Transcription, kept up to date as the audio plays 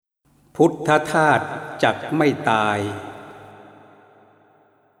พุทธธาตุจักไม่ตาย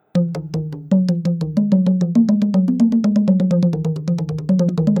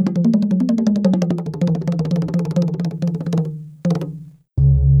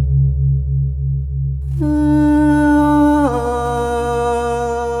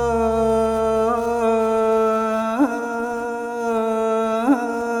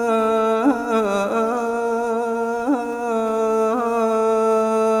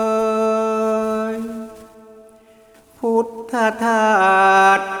พุทธธา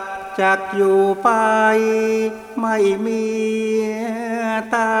ตุจักอยู่ไปไม่มี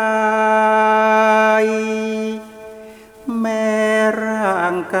ตายแม้ร่า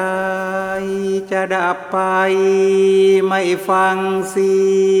งกายจะดับไปไม่ฟังเสี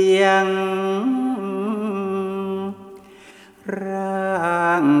ยงร่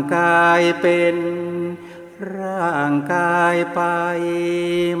างกายเป็นร่างกายไป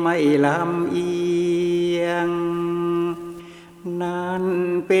ไม่ลำเอียงนั่น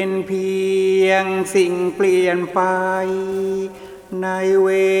เป็นเพียงสิ่งเปลี่ยนไปในเว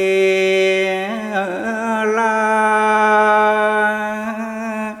ลา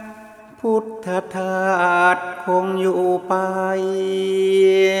พุทธธาตุคงอยู่ไป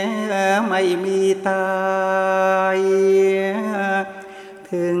ไม่มีตาย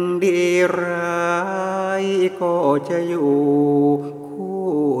ถึงดีร้ายก็จะอยู่คู่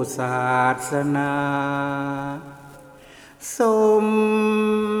ศาสนาสม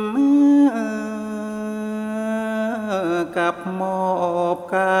กับมอบ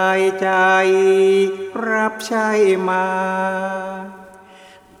กายใจรับใช้มา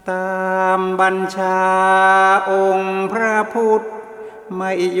ตามบัญชาองค์พระพุทธไ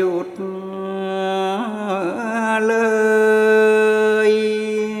ม่หยุดเลย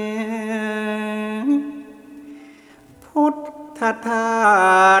พุทธธา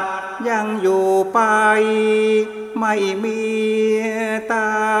ตุยังอยู่ไปไม่มีต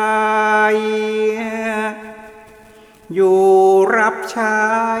ายอยู่รับใช้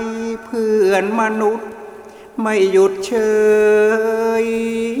เพื่อนมนุษย์ไม่หยุดเฉย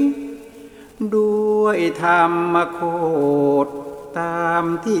ด้วยธรรมโคตรตาม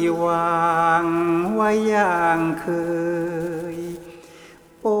ที่วางไว้อย่างเคย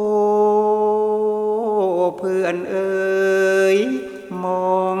โอ้เพื่อนเอ๋ยม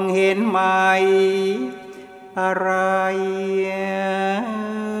องเห็นไหมอะไร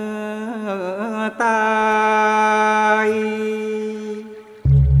ตาย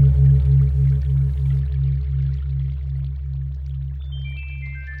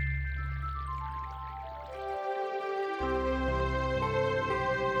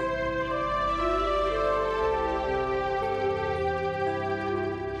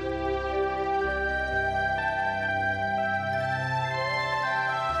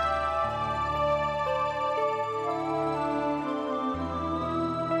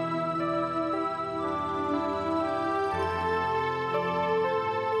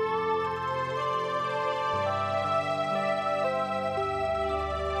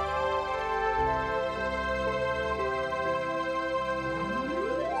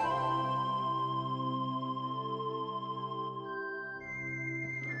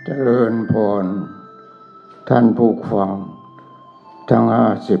เจริญพรท่านผู้ฟังทั้ง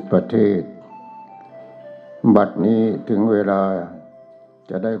50 ประเทศบัดนี้ถึงเวลา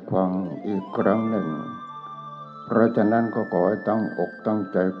จะได้ฟังอีกครั้งหนึ่งเพราะฉะนั้นก็ขอให้ตั้งอกตั้ง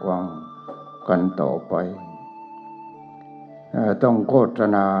ใจฟังกันต่อไปต้องโฆษ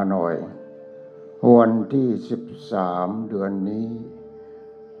ณาหน่อยวันที่13เดือนนี้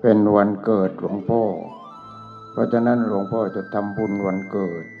เป็นวันเกิดหลวงพ่อเพราะฉะนั้นหลวงพ่อจะทำบุญวันเ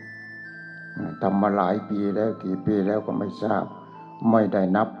กิดทำมาหลายปีแล้วกี่ปีแล้วก็ไม่ทราบไม่ได้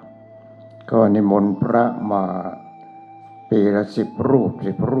นับก็นิมนต์พระมาปีละ10 รูป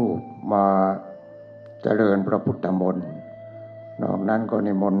มาเจริญพระพุทธมนต์นอกนั้นก็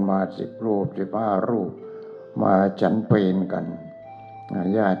นิมนต์มา10 รูป15 รูปมาฉันเพลกัน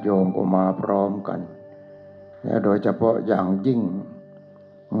ญาติโยมก็มาพร้อมกันและโดยเฉพาะอย่างยิ่ง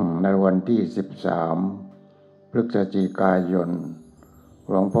ในวันที่13 พฤศจิกายน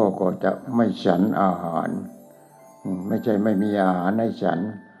หลวงพ่อก็จะไม่ฉันอาหารไม่ใช่ไม่มีอาหารให้ฉัน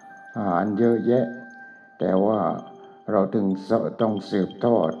อาหารเยอะแยะแต่ว่าเราต้องสืบท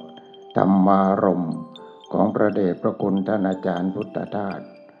อดธรรมารมณ์ของพระเดชพระคุณท่านอาจารย์พุทธทาส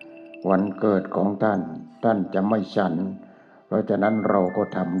วันเกิดของท่านจะไม่ฉันเพราะฉะนั้นเราก็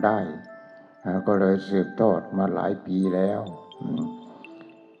ทำได้ก็เลยสืบทอดมาหลายปีแล้ว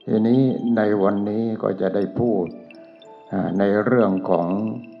ทีนี้ในวันนี้ก็จะได้พูดในเรื่องของ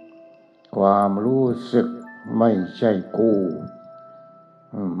ความรู้สึกไม่ใช่กู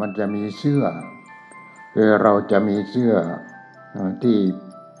มันจะมีเสื้อคือเราจะมีเสื้อที่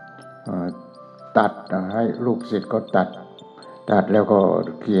ตัดให้ลูกศิษย์ก็ตัดแล้วก็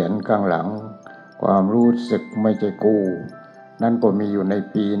เขียนข้างหลังความรู้สึกไม่ใช่กูนั่นก็มีอยู่ใน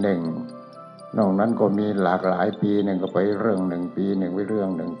ปีหนึ่งนอกนั้นก็มีหลากหลายปีหนึ่งก็ไปเรื่องหนึ่งปีหนึ่งไปเรื่อง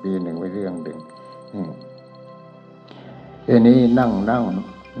หนึ่งปีหนึ่งไปเรื่องหนึ่งทีนี้นั่ง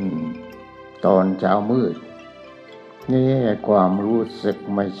ตอนเช้ามืดนี่ความรู้สึก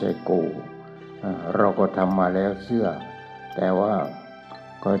ไม่ใช่กูเราก็ทำมาแล้วเชื่อแต่ว่า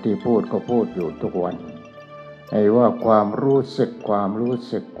ก็ที่พูดก็พูดอยู่ทุกวันไอ้ว่าความรู้สึก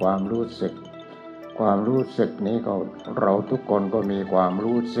นี้ก็เราทุกคนก็มีความ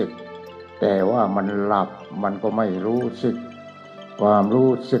รู้สึกแต่ว่ามันหลับมันก็ไม่รู้สึกความ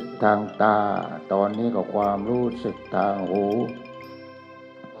รู้สึกทางตาตอนนี้ก็ความรู้สึกทางหู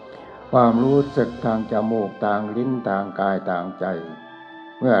ความรู้สึกทางจมูกทางลิ้นทางกายทางใจ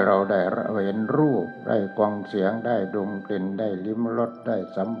เมื่อเราได้เห็นรูปได้ฟังเสียงได้ดมกลิ่นได้ลิ้มรสได้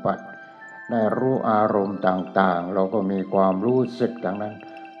สัมผัสได้รู้อารมณ์ต่างๆเราก็มีความรู้สึกดังนั้น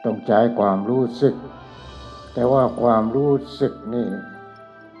ต้องใช้ความรู้สึกแต่ว่าความรู้สึกนี่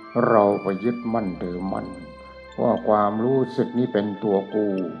เราไปยึดมั่นถือมั่นว่าความรู้สึกนี้เป็นตัวกู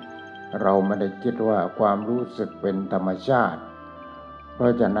เราไม่ได้คิดว่าความรู้สึกเป็นธรรมชาติเพรา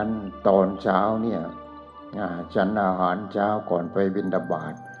ะฉะนั้นตอนเช้าเนี่ยฉันอาหารเช้าก่อนไปบิณฑบา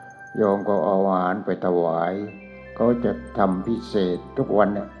ตโยมก็เอาอาหารไปถวายเขาจะทำพิเศษทุกวัน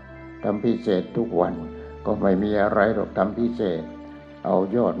เนี่ยทำพิเศษทุกวันก็ไม่มีอะไรหรอกทำพิเศษเอา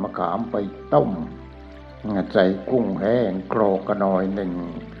ยอดมะขามไปต้มใส่กุ้งแห้งโกรกกันหน่อยหนึ่ง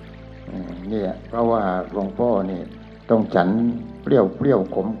เนี่ยเพราะว่าหลวงพ่อนี่ต้องฉันเปรี้ยว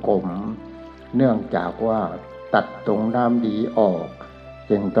ขมเนื่องจากว่าตัดตรงน้ำดีออก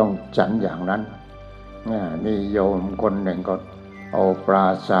จึงต้องฉันอย่างนั้นมีโยมคนหนึ่งก็เอาปลา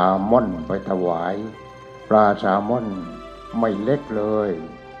แซลมอนไปถวายปลาแซลมอนไม่เล็กเลย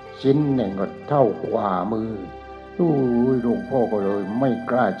ชิ้นหนึ่งก็เท่าฝ่ามือหลวงพ่อก็เลยไม่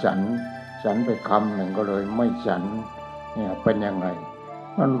กล้าฉันไปคำหนึ่งก็เลยไม่ฉันเนี่ยเป็นยังไง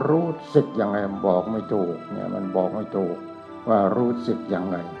มันรู้สึกยังไงบอกไม่ถูกเนี่ยมันบอกไม่ถูกว่ารู้สึกยัง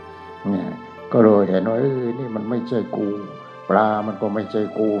ไงเนี่ยก็เลยเห็นว่านี่มันไม่ใช่กูปลามันก็ไม่ใช่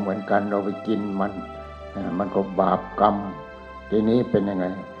กูเหมือนกันเราไปกินมันก็บาปกรรมทีนี้เป็นยังไง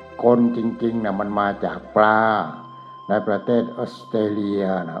คนจริงๆนะมันมาจากปลาในประเทศออสเตรเลีย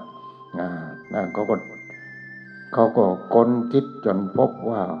นะเขาก็ค้นคิดจนพบ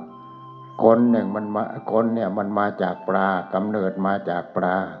ว่าคนเนี่ยมันมาจากปลากำเนิดมาจากปล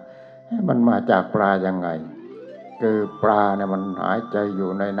ามันมาจากปลายังไงคือปลาเนี่ยมันหายใจอยู่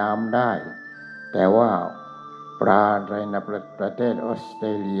ในน้ำได้แต่ว่าปลาในประเทศออสเตร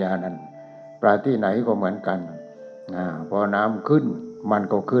เลียนั้นปลาที่ไหนก็เหมือนกันพอน้ำขึ้นมัน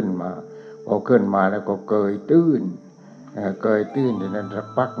ก็ขึ้นมาพอขึ้นมาแล้วก็เกยตื้นทีนั้นสัก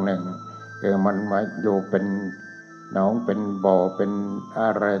พักหนึ่งมันมาอยู่เป็นหนองเป็นบ่อเป็นอะ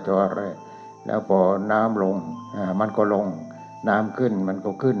ไรตัวอะไรแล้วพอน้ำลงมันก็ลงน้ำขึ้นมัน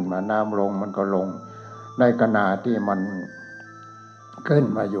ก็ขึ้นมาน้ำลงมันก็ลงในขณะที่มันขึ้น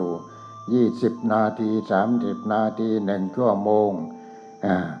มาอยู่20 นาที30 นาที1 ชั่วโมง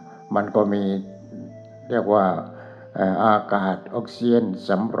มันก็มีเรียกว่าอากาศออกซิเจนส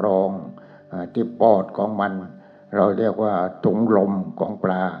ำรองที่ปอดของมันเราเรียกว่าถุงลมของป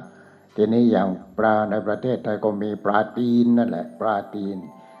ลาทีนี้อย่างปลาในประเทศไทยก็มีปลาตีนนั่นแหละปลาตีน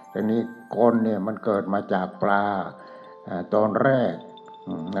ทีนี้คนเนี่ยมันเกิดมาจากปลาตอนแรก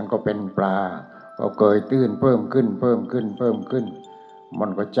นั่นก็เป็นปลาก็เกยตื้นเพิ่มขึ้นมัน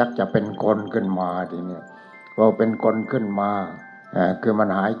ก็จักจะเป็นคนขึ้นมาทีนี้พอเป็นคนขึ้นมาคือมัน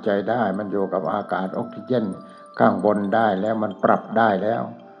หายใจได้มันอยู่กับอากาศออกซิเจนข้างบนได้แล้วมันปรับได้แล้ว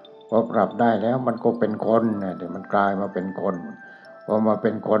พอปรับได้แล้วมันก็เป็นคนเนี่ยเดี๋ยวมันกลายมาเป็นคนพอมาเป็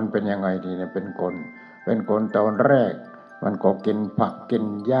นคนเป็นยังไงทีนี้เป็นคนตอนแรกมันก็กินผักกิน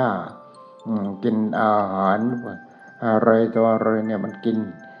หญ้ากินอาหารอะไรตัวอะไรเนี่ยมันกิน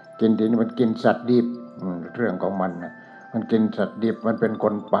ทีนี้มันกินสัตว์ดิบเรื่องของมันนะมันกินสัตว์ดิบมันเป็นค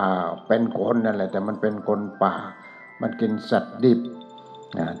นป่าเป็นคนนั่นแหละแต่มันเป็นคนป่ามันกินสัตว์ดิบ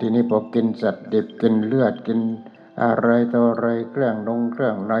ทีนี้พอกินสัตว์ดิบกินเลือดกินอะไรตัวอะไรเครื่อง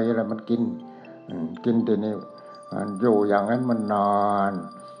ในอะไรมันกินทีนี้อยู่อย่างนั้นมันนาน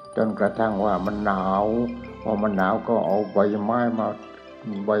จนกระทั่งว่ามันหนาวพอมันหนาวก็เอาใบไม้มา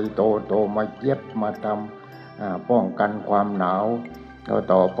ใบโตมาเย็บมาทำป้องกันความหนาวแล้ว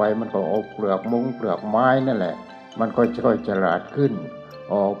ต่อไปมันก็เอาเปลือกไม้นั่นแหละมันก็ค่อยฉลาดขึ้น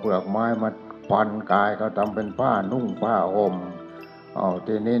เอาเปลือกไม้มาพันกายเขาทำเป็นผ้านุ่งผ้าห่ม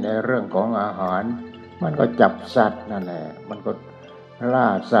ทีนี้ในเรื่องของอาหารมันก็จับสัตว์นั่นแหละมันก็ ล่า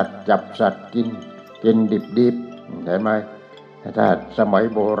สัตว์จับสัตว์กินดิบเห็นไหมถ้าสมัย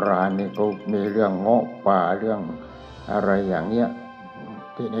โบราณนี่ก็มีเรื่องเงาะป่าเรื่องอะไรอย่างเนี้ย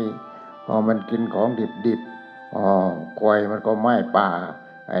ที่นี่พอมันกินของดิบควายมันก็ไหม้ป่า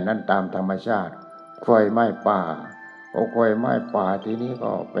ไอ้นั้นตามธรรมชาติควายไหม้ป่าพอควายไหม้ป่าทีนี้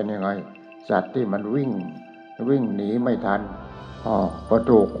ก็เป็นยังไงสัตว์ที่มันวิ่งหนีไม่ทันพอ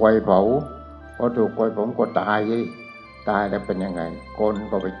ถูกควายเผาผมก็ตายแล้วเป็นยังไงคน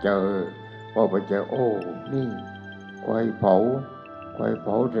ก็ไปเจอพอไปเจอโอ้นี่ควายเผา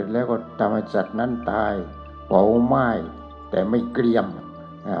เสร็จแล้วก็ทำให้สัตว์นั้นตายเผาไหม้แต่ไม่เกรียม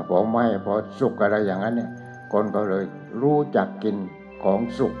เผาไหม้พอสุกอะไรอย่างนั้นเนี่ยคนก็เลยรู้จักกินของ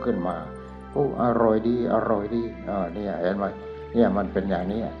สุกขึ้นมาโอ้อร่อยดีเนี่ยเห็นไหมเนี่ยมันเป็นอย่าง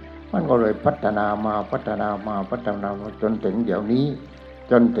นี้มันก็เลยพัฒนามาจนถึงเดี๋ยว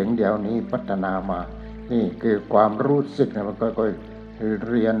นี้พัฒนามานี่คือความรู้สึกนะมันก็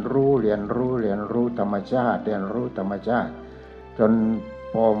เรียนรู้ธรรมชาติจน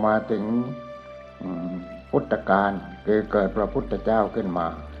พอมาถึงพุทธกาลคือเกิดพระพุทธเจ้าขึ้นมา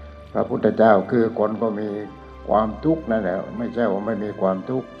พระพุทธเจ้าคือคนก็มีความทุกข์นั่นแหละไม่ใช่ว่าไม่มีความ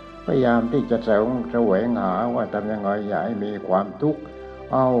ทุกข์พยายามที่จะแสวงหาว่าทำยังไงอย่าให้มีความทุกข์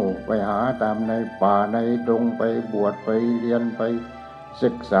ไปหาตามในป่าในดงไปบวชไปเรียนไปศึ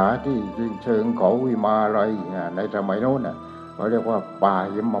กษาที่เชิงเขาวิมาลัยในสมัยโน้นเขาเรียกว่าป่า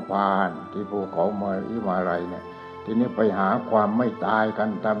หิมพานต์ที่ภูเขาวิมาลัยเนี่ยทีนี้ไปหาความไม่ตายกัน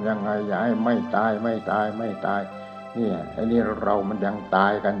ทำยังไงอย่าให้ไม่ตายเนี่ยไอ้นี่เรามันยังตา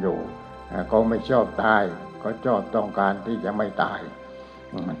ยกันอยู่เขาไม่ชอบตายเขาชอบต้องการที่จะไม่ตาย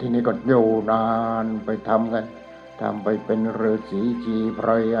ทีนี้ก็อยู่นานไปทำไปเป็นฤาษีชีไพร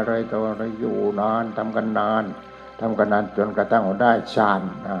อะไรต่ออะไรอยู่นานทำกันนานจนกระทั่งได้ฌา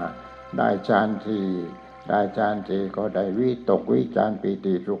นที่ก็ได้วิตกวิจารปิ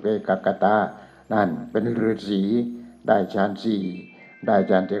ติสุขเอกคตานั่นเป็นฤาษีได้ฌานสี่ได้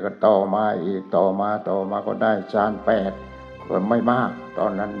ฌานที่ก็ต่อมาก็ได้ฌานแปดก็ไม่มากตอ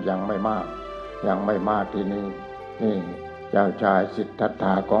นนั้นยังไม่มากทีนี้นี่เจ้าชายสิทธัตถ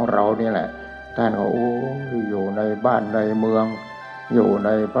ะของเรานี่แหละท่านก็อยู่ในบ้านในเมืองอยู่ใน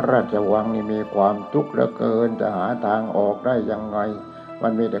พระราชวังนี่มีความทุกข์เหลือเกินจะหาทางออกได้ยังไงมั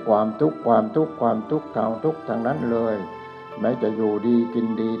นมีแต่ความทุกข์ทางทุกข์ทางนั้นเลยแม้จะอยู่ดีกิน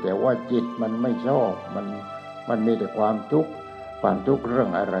ดีแต่ว่าจิตมันไม่ชอบมันมีแต่ความทุกข์เรื่อง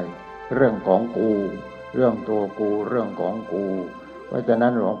อะไรเรื่องของกูเรื่องตัวกูเรื่องของกูเพราะฉะนั้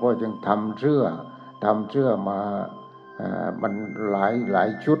นหลวงพ่อจึงทำเสื้อมามันหลาย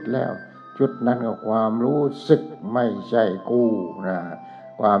ชุดแล้วชุดนั้นก็ความรู้สึกไม่ใช่กูนะ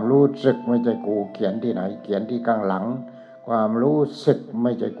ความรู้สึกไม่ใช่กูเขียนที่ไหนเขียนที่ข้างหลังความรู้สึกไ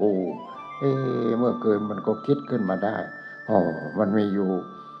ม่ใช่กูเมื่อเกินมันก็คิดขึ้นมาได้มันมีอ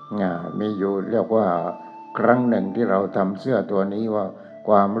ยู่เรียกว่าครั้งหนึ่งที่เราทำเสื้อตัวนี้ว่าค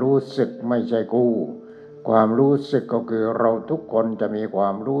วามรู้สึกไม่ใช่กูความรู้สึกก็คือเราทุกคนจะมีควา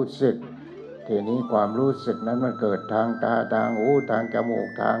มรู้สึกทีนี้ความรู้สึกนั้นมันเกิดทางตาทางหูทางจมูก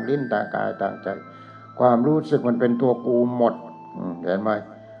ทางลิ้นทางกายทางใจความรู้สึกมันเป็นตัวกูหมดเห็นไหม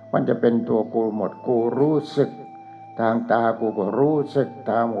มันจะเป็นตัวกูหมดกูรู้สึกทางตากูก็รู้สึก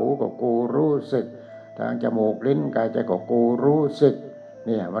ทางหูก็กูรู้สึกทางจมูกลิ้นกายใจก็กูรู้สึกเ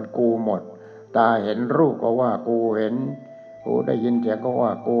นี่ยมันกูหมดตาเห็นรูปก็ว่ากูเห็นหูได้ยินเสียงก็ว่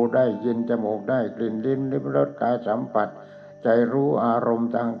ากูได้ยินจมูกได้กลิ่นลิ้นลิ้มรสกายสัมผัสใจรู้อารม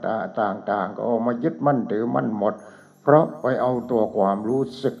ณ์ต่างๆก็มายึดมั่นถือมั่นหมดเพราะไปเอาตัวความรู้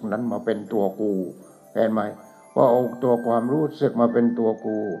สึกนั้นมาเป็นตัวกูเห็นไหมว่าเอาตัวความรู้สึกมาเป็นตัว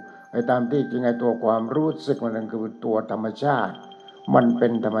กูไอ้ตามที่จริงไอ้ตัวความรู้สึกมันคือตัวธรรมชาติมันเป็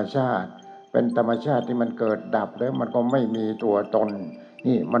นธรรมชาติที่มันเกิดดับแล้วมันก็ไม่มีตัวตน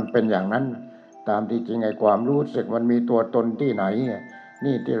นี่มันเป็นอย่างนั้นตามที่จริงไอ้ความรู้สึกมันมีตัวตนที่ไหน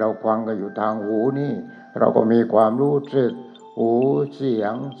นี่ที่เราฟังกันอยู่ทางหูนี่เราก็มีความรู้สึกหูเสีย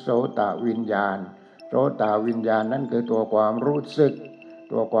งโสตวิญญาณนั่นคือตัวความรู้สึก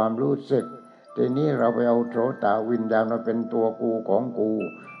ทีนี้เราไปเอาโสตวิญญาณมาเป็นตัวกูของ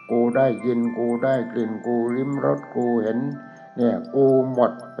กูได้ยินกูได้กลิ่นกูลิ้มรสกูเห็นเนี่ยกูหม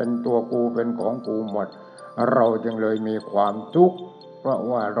ดเป็นตัวกูเป็นของกูหมดเราจึงเลยมีความทุกข์เพราะ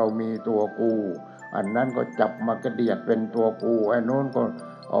ว่าเรามีตัวกูอันนั้นก็จับมากระเดียดเป็นตัวกูไอ้โน้นก็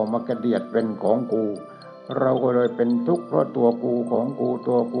เอามากระเดียดเป็นของกูเราก็เลยเป็นทุกข์เพราะตัวกูของกู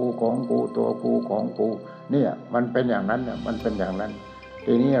เนี่ยมันเป็นอย่างนั้นมันเป็นอย่างนั้น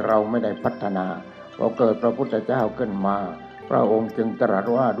ทีนี้เราไม่ได้พัฒนาพอเกิดพระพุทธเจ้าขึ้นมาพระองค์จึงตรัส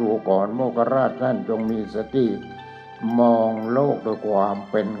ว่าดูก่อนโมคคัลลาชท่านจงมีสติมองโลกด้วยความ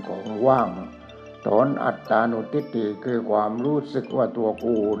เป็นของว่าง ถอนอัตตานุทิฏฐิคือความรู้สึกว่าตัว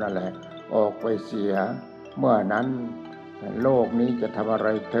กูนั่นแหละออกไปเสียเมื่อนั้นโลกนี้จะทำอะไร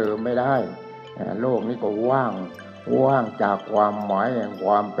เธอไม่ได้โลกนี้ก็ว่างจากความหมายแห่งค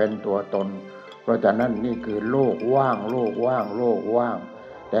วามเป็นตัวตนเพราะฉะนั้นนี่คือโลกว่าง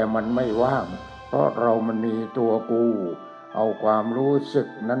แต่มันไม่ว่างเพราะเรามันมีตัวกูเอาความรู้สึก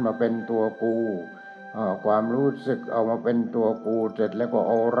นั้นมาเป็นตัวกูความรู้สึกเอามาเป็นตัวกูเสร็จแล้วก็เ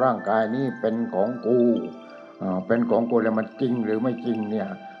อาร่างกายนี้เป็นของกูเป็นของกูแล้วมันจริงหรือไม่จริงเนี่ย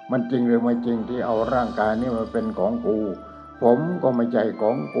มันจริงหรือไม่จริงที่เอาร่างกายนี้มาเป็นของกูผมก็ไม่ใช่ข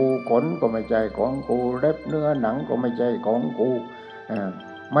องกูขนก็ไม่ใช่ของกูเล็บเนื้อหนังก็ไม่ใช่ของกู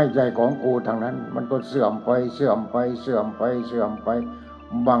ไม่ใช่ของกูทางนั้นมันก็เสื่อมไป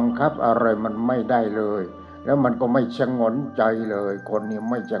บังคับอะไรมันไม่ได้เลยแล้วมันก็ไม่ชงนใจเลยคนนี้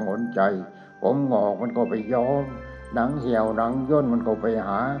ไม่ชงนใจผมงอกมันก็ไปย้อมหนังเหี่ยวหนังย่นมันก็ไปห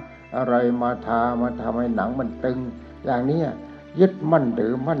าอะไรมาทามาทำให้หนังมันตึงอย่างนี้ยึดมั่นถื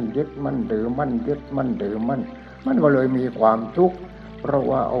อมั่นมันก็เลยมีความทุกข์เพราะ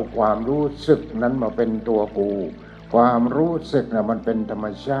ว่าเอาความรู้สึกนั้นมาเป็นตัวกูความรู้สึกมันเป็นธรรม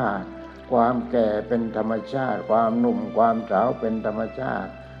ชาติความแก่เป็นธรรมชาติความหนุ่มความสาวเป็นธรรมชาติ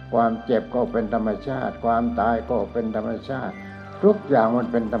ความเจ็บก็เป็นธรรมชาติความตายก็เป็นธรรมชาติทุกอย่างมัน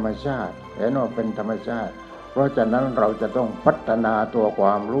เป็นธรรมชาติเห็นว่าเป็นธรรมชาติเพราะฉะนั้นเราจะต้องพัฒนาตัวคว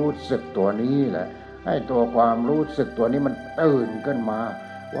ามรู้สึกตัวนี้แหละให้ตัวความรู้สึกตัวนี้มันตื่นขึ้นมา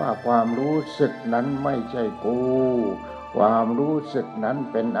ว่าความรู้สึกนั้นไม่ใช่กูความรู้สึกนั้น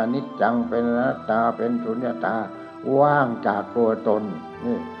เป็นอนิจจังเป็นอนัตตาเป็นสุญญตาว่างจากตัวตน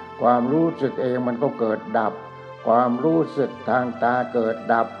นี่ความรู้สึกเองมันก็เกิดดับความรู้สึกทางตาเกิด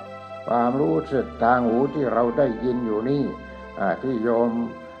ดับความรู้สึกทางหูที่เราได้ยินอยู่นี่ที่โยม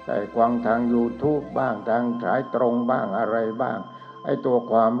ได้ฟังทาง YouTube บ้างทางสายตรงบ้างอะไรบ้างไอ้ตัว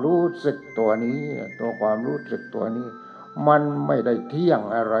ความรู้สึกตัวนี้มันไม่ได้เที่ยง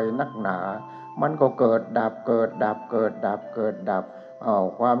อะไรนักหนามันก็เกิดดับ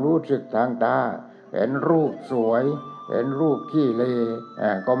ความรู้สึกทางตาเห็นรูปสวยเห็นรูปขี้เล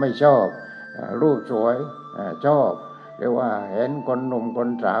ก็ไม่ชอบรูปสวยชอบหรือว่าเห็นคนหนุ่มคน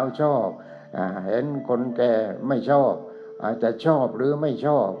สาวชอบเห็นคนแก่ไม่ชอบอาจจะชอบหรือไม่ช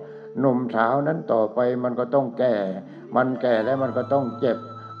อบหนุ่มสาวนั้นต่อไปมันก็ต้องแก่มันแก่แล้วมันก็ต้องเจ็บ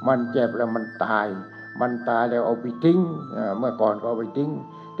มันเจ็บแล้วมันตายแล้วเอาไปทิ้งเมื่อก่อนก็เอาไปทิ้ง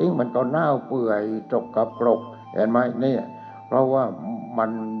มันก็เน่าเปื่อยตกกระปรกเห็นไหมเนี่ยเพราะว่ามั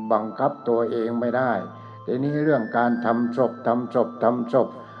นบังคับตัวเองไม่ได้ทีนี้เรื่องการทำศพ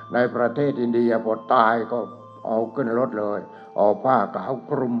ในประเทศอินเดียพอตายก็เอาขึ้นรถเลยเอาผ้าขาว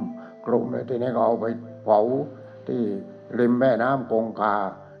คลุมเลยทีนี้ก็เอาไปเผาที่ริมแม่น้ำคงคา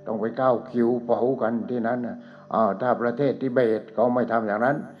ต้องไปเข้าคิวเผากันที่นั้นถ้าประเทศทิเบตเขาไม่ทำอย่าง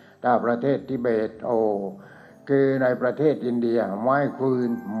นั้นถ้าประเทศทิเบตคือในประเทศอินเดียไม้ฟืน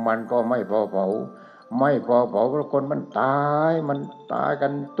มันก็ไม่พอเผาเพราะคนมันตายกั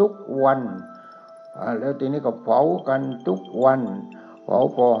นทุกวันแล้วทีนี้ก็เผากันทุกวันเผา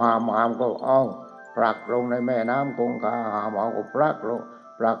พอหามก็เอาปลักลงในแม่น้ำคงคาหามก็ปลัก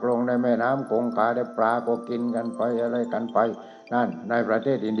ลงในแม่น้ำคงคาได้ปลาก็กินกันไปอะไรกันไปนั่นในประเท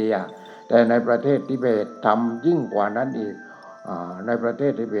ศอินเดียแต่ในประเทศทิเบตทำยิ่งกว่านั้นอีกในประเท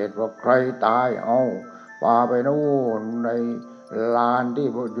ศทิเบตว่าใครตายเอาปาไปนู่นในลานที่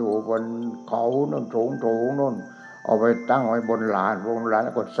อยู่บนเขานู่นสูงนู่นเอาไปตั้งไว้บนลานแ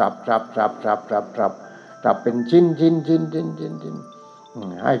ล้วก็สับเป็นชิ้น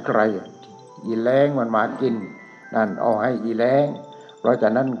ให้ใครอีแรงมันมากินนั่นเอาให้อีแรงเพราะฉ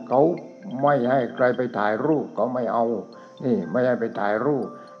ะนั้นเขาไม่ให้ใครไปถ่ายรูปเขาไม่เอานี่ไม่ให้ไปถ่ายรูป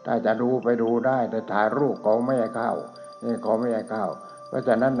ถ้าจะดูไปดูได้แต่ถ่ายรูปเขาไม่ให้เข้านี่เขาไม่ให้เข้าเพราะฉ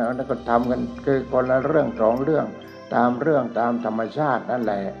ะนั้นเราก็ทำกันคือคนละเรื่องสองเรื่องตามธรรมชาตินั่นแ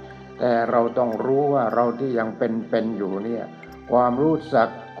หละแต่เราต้องรู้ว่าเราที่ยังเป็นอยู่เนี่ยความรู้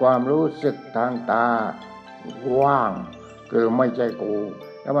สึกทางตาว่างคือไม่ใช่กู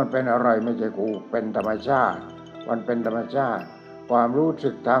แล้วมันเป็นอะไรไม่ใช่กูเป็นธรรมชาติมันเป็นธรรมชาติความรู้สึ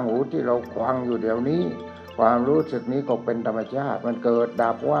กทางหูที่เราฟังอยู่เดี๋ยวนี้ความรู้สึกนี้ก็เป็นธรรมชาติมันเกิด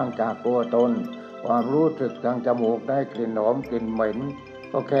ดับว่างจากตัวตนความรู้สึกทางจมูกได้กลิ่นหอมกลิ่นเหม็น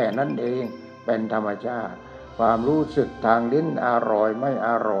ก็แค่นั้นเองเป็นธรรมชาติความรู้สึกทางลิ้นอร่อยไม่อ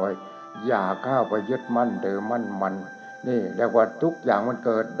ร่อยอย่าเข้าไปยึดมั่นถือมั่นมันนี่เรียกว่าทุกอย่างมันเ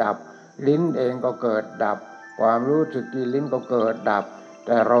กิดดับลิ้นเองก็เกิดดับความรู้สึกที่ลิ้นก็เกิดดับแ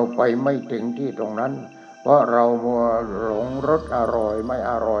ต่เราไปไม่ถึงที่ตรงนั้นเพราะเรามัวหลงรสอร่อยไม่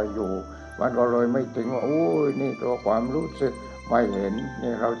อร่อยอยู่มันก็เลยไม่ถึงว่าโอ้ยนี่ตัวความรู้สึกไม่เห็น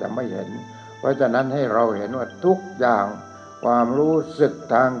นี่เราจะไม่เห็นเพราะฉะนั้นให้เราเห็นว่าทุกอย่าง ความรู้สึก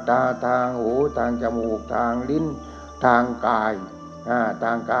ทางตาทางหูทางจมูกทางลิ้นทางกายท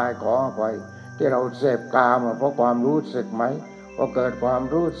างกายขอไปที่เราเสพกามเพราะความรู้สึกไหมพอเกิดความ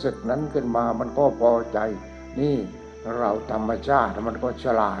รู้สึกนั้นขึ้นมามันก็พอใจนี่เราธรรมชาติมันก็ฉ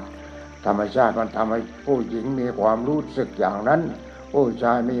ลาดธรรมชาติมันทำให้ผู้หญิงมีความรู้สึกอย่างนั้นผู้ช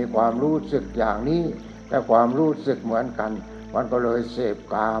ายมีความรู้สึกอย่างนี้แต่ความรู้สึกเหมือนกันมันก็เลยเสพ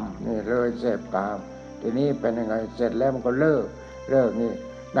กามนี่เลยเสพกามทีนี้เป็นยังไงเสร็จแล้วมันก็เลิกนี่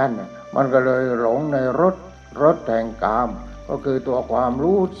นั่นมันก็เลยหลงในรสแห่งกามก็คือตัวความ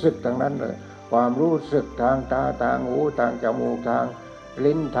รู้สึกทั้งนั้นเลยความรู้สึกทางตาทางหูทางจมูกทาง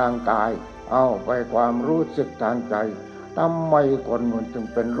ลิ้นทางกายเอาไปความรู้สึกทางใจทำไมคนมันจึง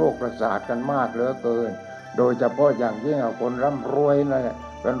เป็นโรคประสาทกันมากเหลือเกินโดยเฉพาะอย่างยิ่งคนร่ำรวยนั่นแหละ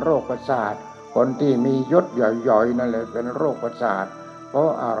เป็นโรคประสาทคนที่มียศใหญ่ๆนั่นแหละเป็นโรคประสาทเพรา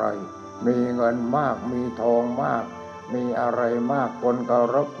ะอะไรมีเงินมากมีทองมากมีอะไรมากคนเคา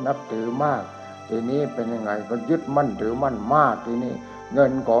รพนับถือมากทีนี้เป็นยังไงก็ยึดมั่นถือมั่นมากทีนี้เงิ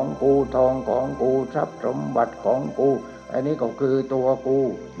นของกูทองของกูทรัพย์สมบัติของกูอันนี้ก็คือตัวกู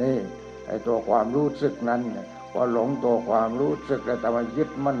นี่ไอ้ตัวความรู้สึกนั้นพอหลงตัวความรู้สึกแล้วแต่มายึด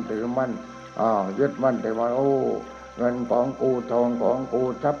มั่นถือมั่นยึดมั่นถือมั่นโอ้เงินของกูทองของกู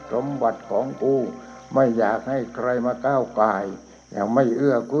ทรัพย์สมบัติของกูไม่อยากให้ใครมาก้าวก่ายอย่างไม่เ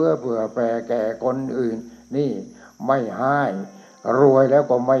อื้อเฟื้อเผื่อแผ่แก่คนอื่นนี่ไม่ให้รวยแล้ว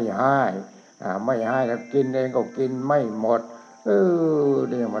ก็ไม่ให้ไม่ให้แล้วกินเองก็กินไม่หมด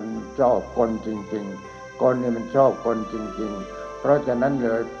เนี่ยมันชอบคนจริงๆคนนี่มันชอบคนจริงๆเพราะฉะนั้นเล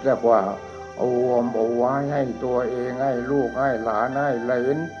ยเรียกว่าเอาไว้ให้ตัวเองให้ลูกให้หลานให้เหล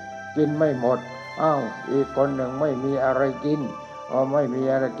นกินไม่หมดอีกคนหนึ่งไม่มีอะไรกินไม่มี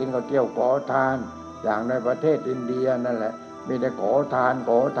อะไรกินก็เที่ยวขอทานอย่างในประเทศอินเดียนั่นแหละมีแต่ขอทาน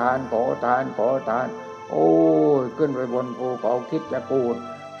โอ้ยขึ้นไปบนภูเขาคิดจะกูด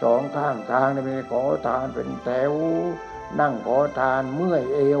สองข้างทางนี่มีขอทานเป็นแถวนั่งขอทานเมื่อย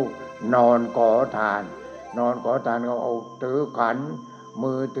เอวนอนขอทานก็เอาถือขัน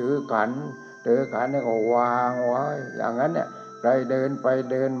มือถือขันนี่ก็วางไว้อย่างนั้นเนี่ยใครเดินไป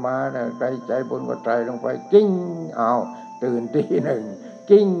เดินมาเนี่ยใครใจบุญก็ใจลงไปกิ้งตื่นทีหนึ่ง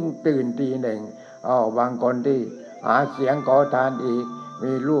กิ้งตื่นทีหนึ่งบางคนที่หาเสียงขอทานอีก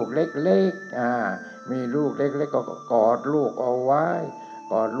มีลูกเล็กๆมีลูกเล็กๆก็กอดลูกเอาไว้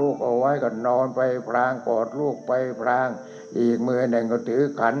ก็นอนไปพลางกอดลูกไปพลางอีกมือหนึ่งก็ถือ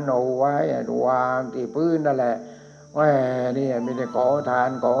ขันเอาไว้วางที่พื้นนั่นแหละแหมนี่มีแต่ขอทาน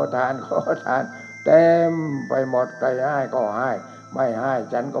เต็มไปหมดใครให้ก็ให้ไม่ให้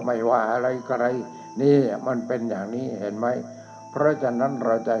ฉันก็ไม่ว่าอะไรใครนี่มันเป็นอย่างนี้เห็นไหมเพราะฉะนั้นเร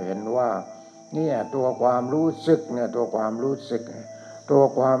าจะเห็นว่าเนี่ยตัวความรู้สึกเนี่ยตัวความรู้สึก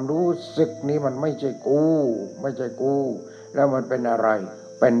นี้มันไม่ใช่กูแล้วมันเป็นอะไร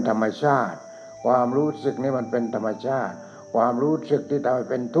เป็นธรรมชาติความรู้สึกนี่มันเป็นธรรมชาติความรู้สึกที่ทำให้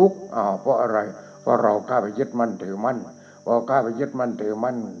เป็นทุกข์เพราะอะไรเพราะเราเข้าไปยึดมั่นถือมั่นพอเข้าไปยึดมั่นถือ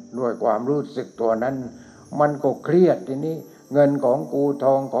มั่นด้วยความรู้สึกตัวนั้นมันก็เครียดทีนี้เงินของกูท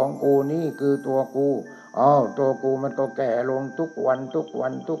องของกูนี่คือตัวกูตัวกูมันก็แก่ลงทุกวัน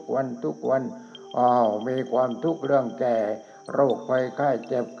มีความทุกข์เรื่องแก่โรคภัยไข้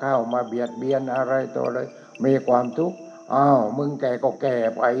เจ็บเข้ามาเบียดเบียนอะไรตัวเลยมีความทุกข์มึงแก่ก็แก่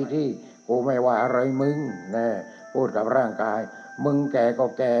ไปที่กูไม่ว่าอะไรมึงแน่พูดกับร่างกายมึงแก่ก็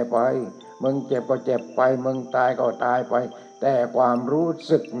แก่ไปมึงเจ็บก็เจ็บไปมึงตายก็ตายไปแต่ความรู้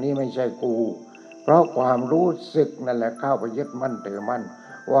สึกนี้ไม่ใช่กูเพราะความรู้สึกนั่นแหละเข้าไปยึดมั่นถือมั่น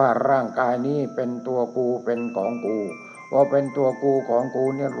ว่าร่างกายนี้เป็นตัวกูเป็นของกูพอเป็นตัวกูของกู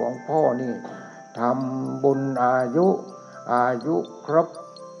เนี่ยหลวงพ่อนี่ทำบุญอายุครบ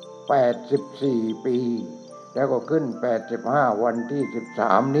84ปีแล้วก็ขึ้น85วันที่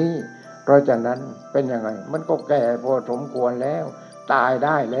13นี้เพราะฉะนั้นเป็นยังไงมันก็แก่พอสมควรแล้วตายไ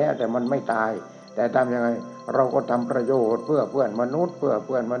ด้แล้วแต่มันไม่ตายแต่ทำยังไงเราก็ทำประโยชน์เพื่อเพื่อนมนุษย์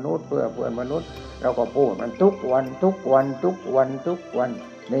เราก็พูดมันทุกวัน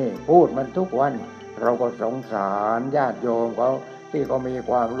นี่พูดมันทุกวันเราก็สงสารญาติโยมเขาที่เขามี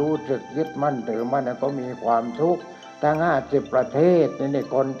ความรู้สึกยึดมั่นถือมั่นเขามีความทุกข์ทั้ง50ประเทศนี่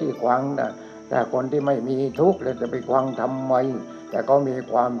คนที่ควังนะแต่คนที่ไม่มีทุกข์เลยจะไปควังทำไมแต่เขามี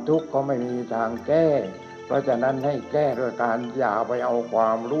ความทุกข์เขาไม่มีทางแก้เพราะฉะนั้นให้แก้ด้วยการอย่าไปเอาคว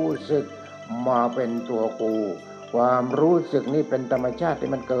ามรู้สึกมาเป็นตัวกูความรู้สึกนี่เป็นธรรมชาติที่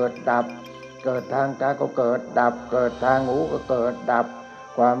มันเกิดดับเกิดทางตาก็เกิดดับเกิดทางหูก็เกิดดับ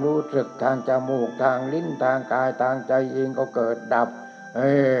ความรู้สึกทางจมูกทางลิ้นทางกายทางใจเองก็เกิดดับ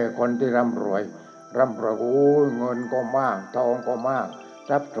คนที่ร่ำรวยโอ้ยเงินก็มากทองก็มาก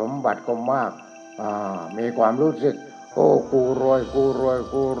ทรัพย์สมบัติก็มากมีความรู้สึก โอ้กูรวยกูรวย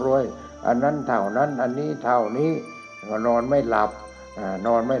กูรวยอันนั้นเท่านั้นอันนี้เท่านี้ก็นอนไม่หลับน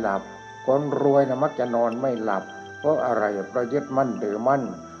อนไม่หลับคนรวยนะมักจะนอนไม่หลับเพราะอะไรเพราะยึดมั่นถือมั่น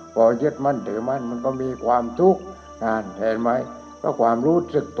พอยึดมั่นถือมั่นมันก็มีความทุกข์เห็นไหมเพราะความรู้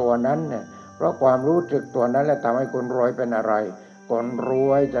สึกตัวนั้นเนี่ยเพราะความรู้สึกตัวนั้นแหละทำให้คนรวยเป็นอะไรคนร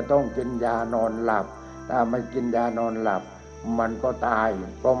วยจะต้องกินยานอนหลับถ้าไม่กินยานอนหลับมันก็ตาย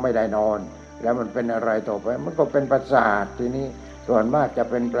ก็ไม่ได้นอนแล้วมันเป็นอะไรต่อไปมันก็เป็นประสาททีนี้ส่วนมากจะ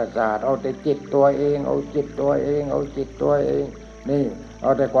เป็นประสาทเอาแต่จิตตัวเองเอาจิตตัวเองเอาจิตตัวเองนี่เอ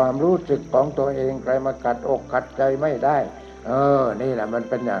าแต่ความรู้สึกของตัวเองใครมากัดอกขัดใจไม่ได้นี่แหละมัน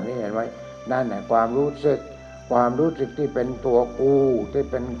เป็นอย่างนี้เห็นไหมนั่นแหละความรู้สึกที่เป็นตัวกูที่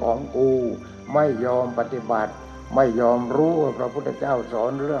เป็นของกูไม่ยอมปฏิบัติไม่ยอมรู้ว่าพระพุทธเจ้าสอ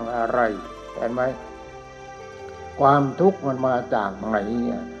นเรื่องอะไรเห็นไหมความทุกข์มันมาจากไหนเ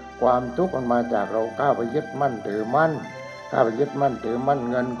นี่ยความทุกข์มันมาจากเราก้าวไปยึดมั่นถือมั่นก้าวไปยึดมั่นถือมั่น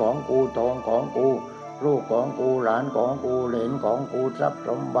เงินของกูทองของกูลูกของกูหลานของกูเหลนของกูทรัพย์ส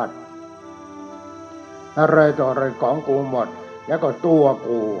มบัติอะไรต่ออะไรของกูหมดแล้วก็ตัว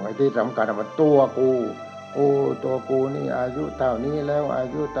กูไอ้ที่สำคัญมันตัวกูตัวกูนี่อายุเท่านี้แล้วอา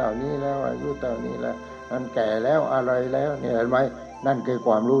ยุเท่านี้แล้วอายุเท่านี้แล้วมันแก่แล้วอะไรแล้วเนี่ยเห็นไหมนั่นคือค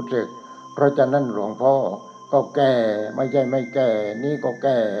วามรู้สึกเพราะฉะนั้นหลวงพ่อก็แก่ไม่ใช่ไม่แก่นี่ก็แ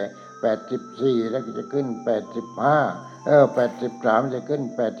ก่84แล้วก็จะขึ้น85 83จะขึ้น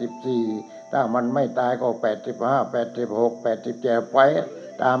84ถ้ามันไม่ตายก็85 86 87ไป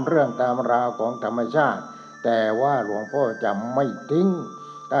ตามเรื่องตามราวของธรรมชาติแต่ว่าหลวงพ่อจะไม่ทิ้ง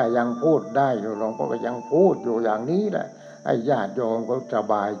ถ้ายังพูดได้อยู่หลวงพ่อก็ยังพูดอยู่อย่างนี้แหละให้ญาติโยมเขาส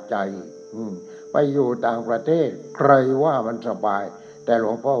บายใจไปอยู่ต่างประเทศใครว่ามันสบายแต่หล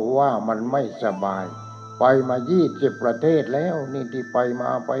วงพ่อว่ามันไม่สบายไปมา20ประเทศแล้วนี่ที่ไปมา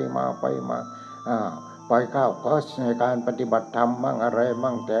ไปเข้าคอร์สในการปฏิบัติธรรมมั่งอะไร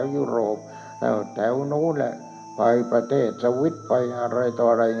มั่งแถวยุโรปแล้วแถวโน้นแหละไปประเทศสวิตไปอะไรต่อ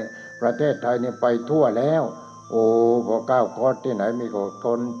อะไรเนี่ยประเทศไทยเนี่ยไปทั่วแล้วพอก้าวคอร์สที่ไหนมีค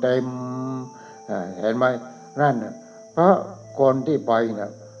นเต็มเห็นไหมนั่นเพราะคนที่ไปน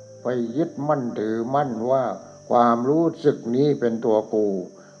ะไปยึดมั่นถือมั่นว่าความรู้สึกนี้เป็นตัวกู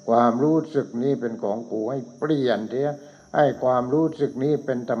ความรู้สึกนี้เป็นของกูให้เปลี่ยนเถอะให้ความรู้สึกนี้เ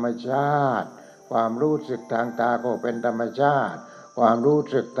ป็นธรรมชาติความรู้สึกทางตาก็เป็นธรรมชาติความรู้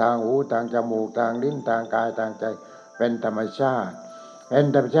สึกทางหูทางจมูกทางลิ้นทางกายทางใจเป็นธรรมชาติเป็น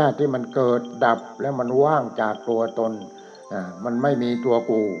ธรรมชาติที่มันเกิดดับแล้วมันว่างจากตัวตนมันไม่มีตัว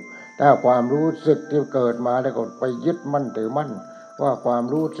กูถ้าความรู้สึกที่เกิดมาแล้วก็ไปยึดมั่นถือมั่นว่าความ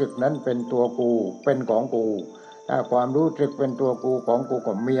รู้สึกนั้นเป็นตัวกูเป็นของกูถ้าความรู้สึกเป็นตัวกูของกู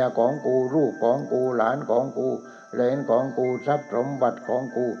ก็เมียของกูลูกของกูหลานของกูเหลนของกูทรัพย์สมบัติของ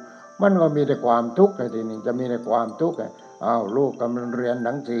กูมันก็มีแต่ความทุกข์ทีนี้จะมีแต่ความทุกข์ลูกกำลังเรียนห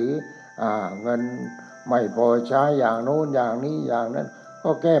นังสือเงินไม่พอใช้อย่างโน้นอย่างนี้อย่างนั้น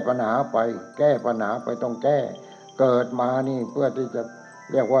ก็แก้ปัญหาไปต้องแก้เกิดมานี่เพื่อที่จะ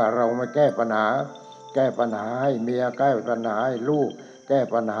เรียกว่าเราไม่แก้ปัญหาให้เมียแก้ปัญหาให้ลูกแก้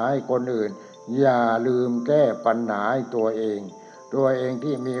ปัญหาให้คนอื่นอย่าลืมแก้ปัญหาให้ตัวเอง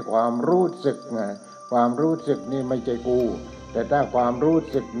ที่มีความรู้สึกความรู้สึกนี่ไม่ใช่กูแต่ถ้าความรู้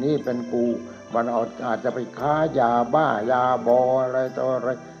สึกนี้เป็นกูมันอาจจะไปค้ายาบ้ายาบออะไรต่ออะไร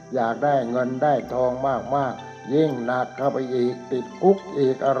อยากได้เงินได้ทองมากยิ่งหนักเข้าไปอีกติดคุกอี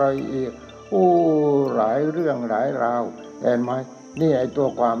กอะไรอีกหลายเรื่องหลายราวเห็นไหมนี่ไอ้ตัว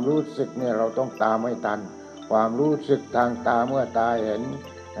ความรู้สึกเนี่ยเราต้องตามให้ทันความรู้สึกทางตาเมื่อตาเห็น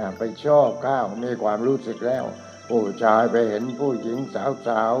ไปชอบข้าวมีความรู้สึกแล้วผู้ชายไปเห็นผู้หญิงส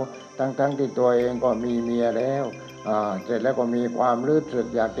าวทั้งที่ตัวเองก็มีเมียแล้วเสร็จแล้วก็มีความรู้สึก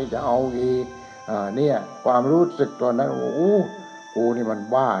อยากที่จะเอาอีกเนี่ยความรู้สึกตัวนั้นกูนี่มัน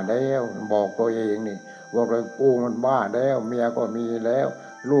บ้าแล้วบอกตัวเองนี่บอกเลยกูมันบ้าแล้วเมียก็มีแล้ว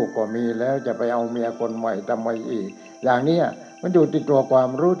ลูกก็มีแล้วจะไปเอาเมียคนใหม่ทำไมอีกอย่างเนี้ยมันอยู่ที่ตัวความ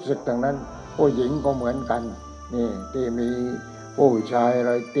รู้สึกทั้งนั้นผู้หญิงก็เหมือนกันนี่ที่มีผู้ชายอะไ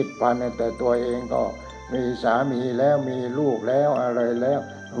รติดพันแต่ตัวเองก็มีสามีแล้วมีลูกแล้วอะไรแล้ว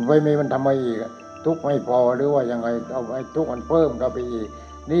ไม่มีมันทำไมอีกทุกข์ไม่พอหรือว่ายังไงเอาไอ้ทุกข์มันเพิ่มเข้าไปอีก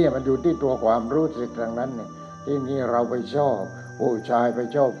นี่มันอยู่ที่ตัวความรู้สึกทางนั้นเนี่ยที่นี่เราไปชอบผู้ชายไป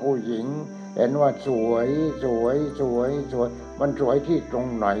ชอบผู้หญิงเห็นว่าสวยมันสวยที่ตรง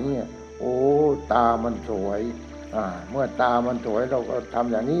ไหนเนี่ยตามันสวยเมื่อตามันสวยเราก็ท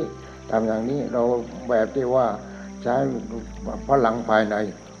ำอย่างนี้เราแบบที่ว่าใช้พลังภายใน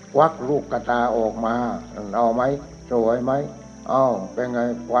ควักลูกกระตาออกมาเอาไหมสวยไหมเป็นไง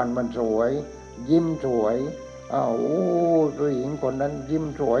ควันมันสวยยิ้มสวยผู้หญิงคนนั้นยิ้ม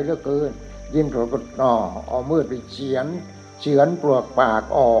สวยเหลือเกิน ยิ่งโกรธก็เอามือไปเฉือนปลวกปาก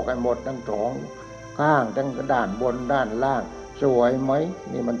ออกให้หมดทั้งสองข้างทั้งด้านบนด้านล่างสวยไหม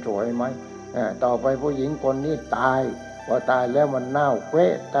นี่มันสวยไหมต่อไปผู้หญิงคนนี้ตายพอตายแล้วมันเน่าเฟ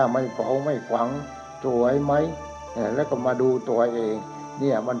ะถ้าไม่เผาไม่ฝังสวยไหมแล้วก็มาดูตัวเองเ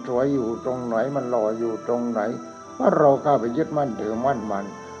นี่ยมันสวยอยู่ตรงไหนมันหล่ออยู่ตรงไหนว่าเราเข้าไปยึดมั่นถือมั่นมัน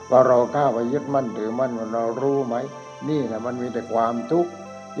ว่าเราเข้าไปยึดมั่นถือมั่นเรารู้ไหมนี่แหละมันมีแต่ความทุกข์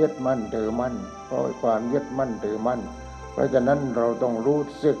ยึดมั่นถือมั่นเพราะความยึดมั่นถือมั่นเพราะฉะนั้นเราต้องรู้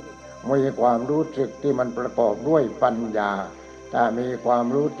สึกมีความรู้สึกที่มันประกอบด้วยปัญญาถ้ามีความ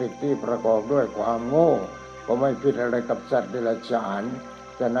รู้สึกที่ประกอบด้วยความโง่ก็ไม่ผิดอะไรกับสัตว์เดรัจฉาน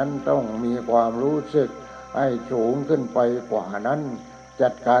ฉะนั้นต้องมีความรู้สึกให้สูงขึ้นไปกว่านั้นจั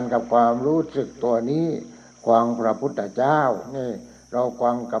ดการกับความรู้สึกตัวนี้ฟังพระพุทธเจ้านี่เรา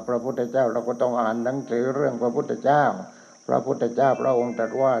ฟังกับพระพุทธเจ้าเราก็ต้องอ่านหนังสือเรื่องพระพุทธเจ้าพระพุทธเจ้าพระองค์ตรั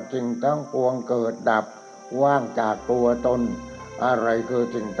สว่าสิ่งทั้งปวงเกิดดับว่างจากตัวตนอะไรคือ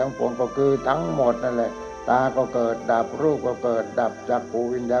สิ่งทั้งปวงก็คือทั้งหมดนั่นแหละตาก็เกิดดับรูปก็เกิดดับจักขุ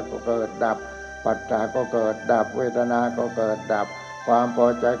วิญญาณก็เกิดดับปัจจาก็เกิดดับเวทนาก็เกิดดับความพอ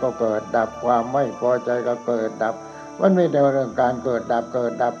ใจก็เกิดดับความไม่พอใจก็เกิดดับมันไม่ได้เรื่องการเกิดดับเกิ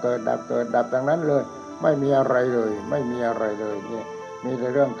ดดับเกิดดับเกิดดับทั้งนั้นเลยไม่มีอะไรเลยไม่มีอะไรเลยเนี่ยมีแต่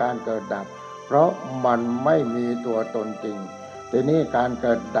เรื่องการเกิดดับเพราะมันไม่มีตัวตนจริงทีนี้การเ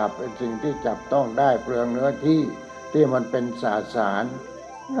กิดดับเป็นสิ่งที่จับต้องได้เปลืองเนื้อที่มันเป็นสสาร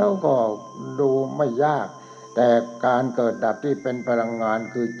แล้วก็ดูไม่ยากแต่การเกิดดับที่เป็นพลังงาน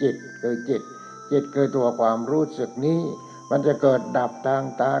คือจิตคือตัวความรู้สึกนี้มันจะเกิดดับทาง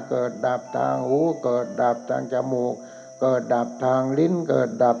ตาเกิดดับทางหูเกิดดับทางจมูกเกิดดับทางลิ้นเกิด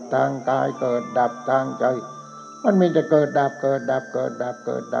ดับทางกายเกิดดับทางใจมันมีแต่เกิดดับเกิดดับเกิดดับเ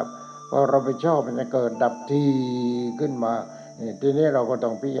กิดดับพอเราไปชอบมันจะเกิดดับทีขึ้นมาทีนี้เราก็ต้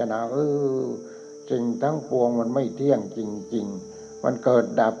องพิจารณาสิ่งทั้งปวงมันไม่เที่ยงจริงๆมันเกิด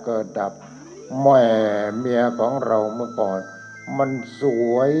ดับเกิดดับแม่เมียของเราเมื่อก่อนมันส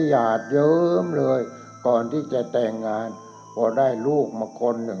วยหยาดเยิ้มเลยก่อนที่จะแต่งงานพอได้ลูกมาค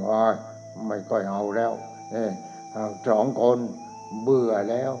นหนึ่งไม่ค่อยเอาแล้ว2 คนเบื่อ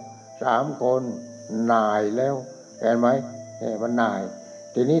แล้ว3 คนหน่ายแล้วเห็นไหมมันหน่าย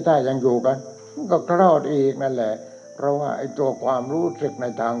ทีนี้ถ้ายังอยู่กันมันก็คลอดอีกนั่นแหละเพราะว่าไอ้ตัวความรู้สึกใน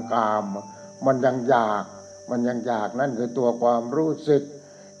ทางกามมันยังอยากนั่นคือตัวความรู้สึก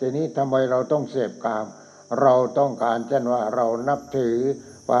ทีนี้ทำไมเราต้องเสพกามเราต้องการเช่นว่าเรานับถือ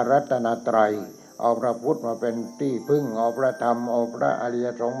พระรัตนตรัยเอาพระพุทธมาเป็นที่พึ่งเอาพระธรรมเอาพระอริย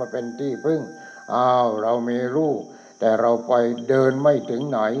สงฆ์มาเป็นที่พึ่งเรามีลูกแต่เราไปเดินไม่ถึง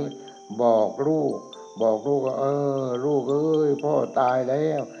ไหนบอกลูกว่าลูกเอ้ยพ่อตายแล้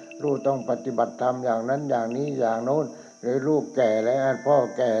วลูกต้องปฏิบัติธรรมอย่างนั้นอย่างนี้อย่างโน้นหรือลูกแก่แล้วพ่อ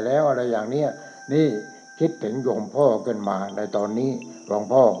แก่แล้วอะไรอย่างเนี้ยนี่คิดถึงโยมพ่อขึ้นมาในตอนนี้หลวง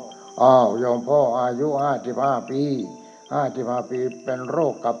พ่อโยมพ่ออายุ55 ปีเป็นโร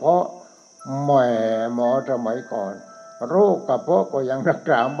คกระเพาะแหม่หมอสมัยก่อนโรคกระเพาะก็ยังรัก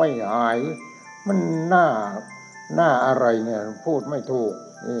ษาไม่หายมันน่าอะไรเนี่ยพูดไม่ถูก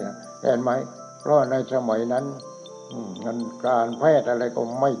นี่เห็นไหมเพราะในสมัยนั้นการแพทย์อะไรก็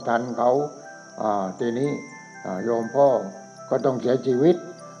ไม่ทันเขาทีนี้โยมพ่อก็ต้องเสียชีวิต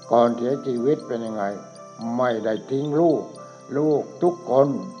ก่อนเสียชีวิตเป็นยังไงไม่ได้ทิ้งลูกทุกคน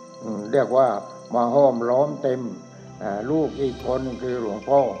เรียกว่ามาห้อมล้อมเต็มลูกอีกคนคือหลวง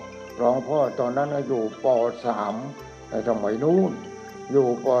พ่อตอนนั้นอยู่ป.3 ในสมัยนู้นอยู่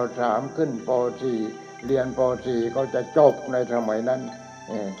ป.3 ขึ้นป.4 เรียนป.4 ก็จะจบในสมัยนั้น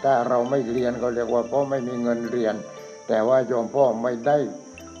ถ้าเราไม่เรียนก็เรียกว่าเพราะไม่มีเงินเรียนแต่ว่าโยมพ่อไม่ไ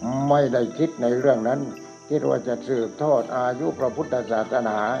ด้คิดในเรื่องนั้นคิดว่าจะสืบทอดอายุพระพุทธศาสน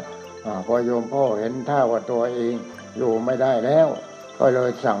าพอโยมพ่อเห็นท่าว่าตัวเองอยู่ไม่ได้แล้วก็เล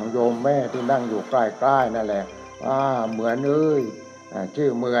ยสั่งโยมแม่ที่นั่งอยู่ใกล้ๆนั่นแหละเหมือนชื่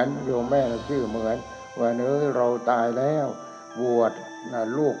อเหมือนโยมแม่ชื่อเหมือนว่าเราตายแล้วบวช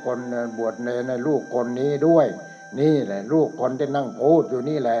ลูกคนบวชเนรในลูกคนนี้ด้วยนี่แหละลูกคนที่นั่งพูดอยู่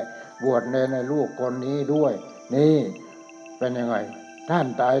นี่แหละบวชเนรในลูกคนนี้ด้วยนี่เป็นยังไงท่าน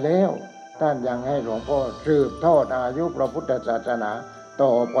ตายแล้วท่านยังให้หลวงพ่อสืบทอดอายุพระพุทธศาสนาต่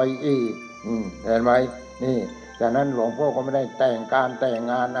อไปอีกเห็นไหมนี่ฉะนั้นหลวงพ่อก็ไม่ได้แต่ง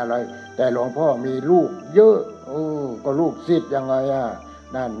งานอะไรแต่หลวงพ่อมีลูกเยอะก็ลูกศิษย์ยังไง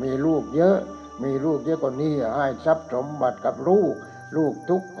นั่นมีลูกเยอะกว่านี้ให้ทรัพย์สมบัติกับลูก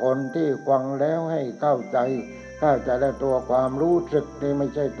ทุกคนที่ฟังแล้วให้เข้าใจแล้วตัวความรู้สึกนี่ไม่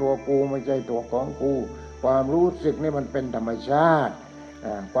ใช่ตัวกูไม่ใช่ตัวของกูความรู้สึกนี่มันเป็นธรรมชาติ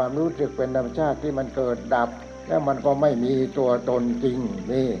ความรู้สึกเป็นธรรมชาติที่มันเกิดดับแล้วมันก็ไม่มีตัวตนจริง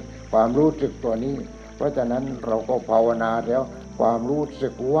นี่ ความรู้สึกตัวนี้เพราะฉะนั้นเราก็ภาวนาแล้วความรู้สึ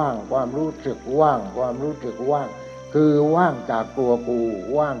กว่างความรู้สึกว่างความรู้สึกว่างคือว่างจากตัวกู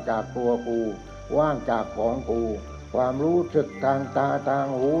ว่างจากตัวกูว่างจากของกูความรู้สึกทางตาทาง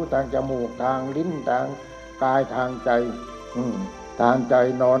หูทางจมูกทางลิ้นทางกายทางใจทางใจ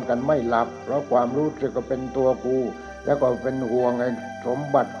นอนกันไม่หลับเพราะความรู้สึกก็เป็นตัวกูแล้วก็เป็นห่วงไอ้สม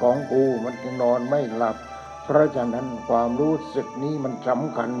บัติของกูมันจึงนอนไม่หลับเพราะฉะนั้นความรู้สึกนี้มันส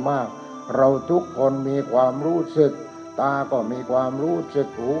ำคัญมากเราทุกคนมีความรู้สึกตาก็มีความรู้สึก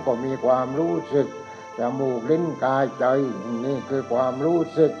หูก็มีความรู้สึกจมูกลิ้นกายใจนี่คือความรู้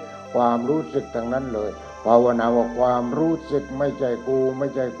สึกความรู้สึกทั้งนั้นเลยภาวนาว่าความรู้สึกไม่ใช่กูไม่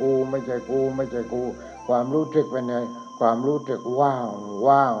ใช่กูไม่ใช่กูไม่ใช่กูความรู้สึกเป็นไงความรู้สึกว่าง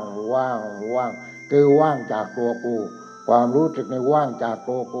ว่างว่างว่างคือว่างจากตัวกูความรู้สึกในว่างจาก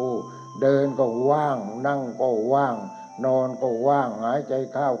ตัวกูเดินก็ว่างนั่งก็ว่างนอนก็ว่างหายใจ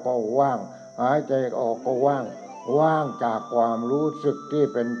เข้าก็ว่างหายใจออกก็ว่างว่างจากความรู้สึกที่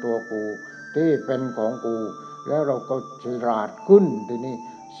เป็นตัวกูที่เป็นของกูแล้วเราก็ฉลาดขึ้นทีนี้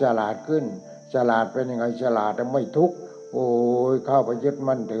ฉลาดขึ้นฉลาดเป็นยังไงฉลาดไม่ทุกข์โอ้ยเข้าไปยึด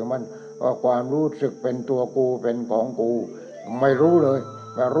มั่นถือมั่นว่าความรู้สึกเป็นตัวกูเป็นของกูไม่รู้เลย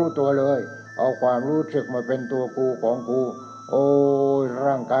ไม่รู้ตัวเลยเอาความรู้สึกมาเป็นตัวกูของกูโอ้ย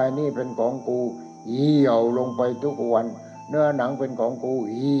ร่างกายนี่เป็นของกูเหี่ยวลงไปทุกวันเนื้อหนังเป็นของกู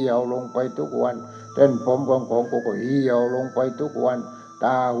เหี่ยวลงไปทุกวันเส้นผมของกูก็เหี่ยวลงไปทุกวันต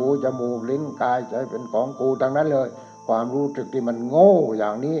าหูจมูกลิ้นกายใจเป็นของกูทั้งนั้นเลยความรู้สึกที่มันโง่อย่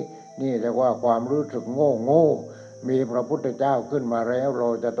างนี้นี่เรียกว่าความรู้สึกโง่มีพระพุทธเจ้าขึ้นมาแล้วเรา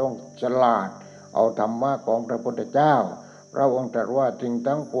จะต้องฉลาดเอาธรรมะของพระพุทธเจ้าพระองค์ตรัสว่าสิ่ง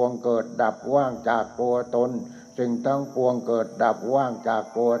ทั้งปวงเกิดดับว่างจากตัวตนสิ่งทั้งปวงเกิดดับว่างจาก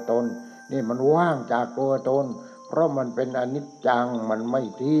ตัวตนนี่มันว่างจากตัวตนเพราะมันเป็นอนิจจังมันไม่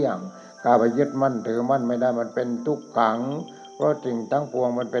เที่ยงข้าไปยึดมั่นถือมั่นไม่ได้มันเป็นทุกขังเพราะสิ่งทั้งปวง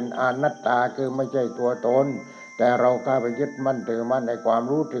มันเป็นอนัตตาคือไม่ใช่ตัวตนแต่เราข้าไปยึดมั่นถือมั่นในความ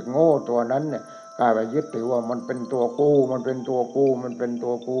รู้สึกโง่ตัวนั้นเนี่ยข้าไปยึดถือว่ามันเป็นตัวกูมันเป็นตัวกูมันเป็นตั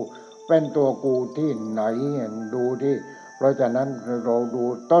วกูเป็นตัวกูที่ไหนดูที่เพราะฉะนั้นเราดู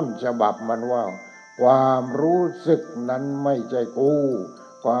ต้นฉบับมันว่าความรู้สึกนั้นไม่ใช่กู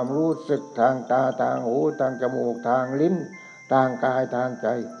ความรู้สึกทางตาทางหูทางจมูกทางลิ้นทางกายทางใจ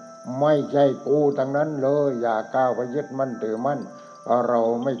ไม่ใช่กูทั้งนั้นเลยอย่าก้าวไปยึดมั่นถือมั่นเรา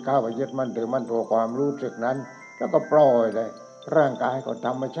ไม่ก้าวไปยึดมั่นถือมั่นตัวความรู้สึกนั้นแล้วก็ปล่อยเลยร่างกายก็ธ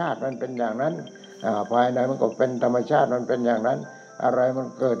รรมชาติมันเป็นอย่างนั้นภายในมันก็เป็นธรรมชาติมันเป็นอย่างนั้นอะไรมัน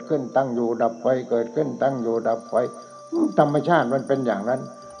เกิดขึ้นตั้งอยู่ดับไปเกิดขึ้นตั้งอยู่ดับไปธรรมชาติมันเป็นอย่างนั้น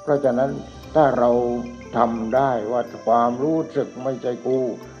เพราะฉะนั้นถ้าเราทำได้ว่าความรู้สึกไม่ใช่กู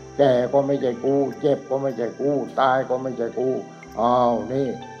แก่ก็ไม่ใช่กูเจ็บก็ไม่ใช่กูตายก็ไม่ใช่กูอ้าวนี่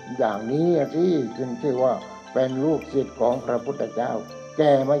อย่างนี้ที่จึงชื่อว่าเป็นลูกศิษย์ของพระพุทธเจ้าแ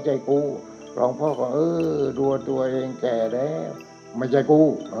ก่ไม่ใช่กูหลวงพ่อก็ดูตัวเองแก่แล้วไม่ใช่กู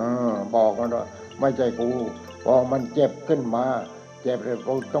บอกมันว่าไม่ใช่กูพอมันเจ็บขึ้นมาเจ็บเลยเร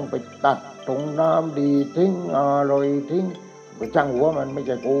าต้องไปตัดถุงน้ำดีทิ้งอร่อยทิ้งไปช่างหัวมันไม่ใ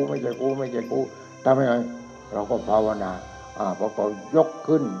ช่กูไม่ใช่กูไม่ใช่กูทำยังไงเราก็ภาวนาพอเขายก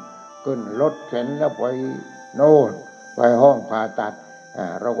ขึ้นรถเข็นแล้วไปโน่นไปห้องผ่าตัด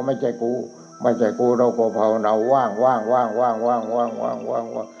เราก็ไม่ใช่กูไม่ใช่กูเราก็ภาวนาว่าง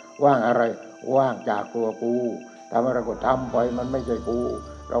อะไรว่างจากตัวกูทำอะไรก็ทำไปมันไม่ใช่กู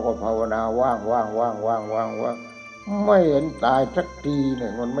เราก็ภาวนาว่างไม่เห็นตายสักทีหนึ่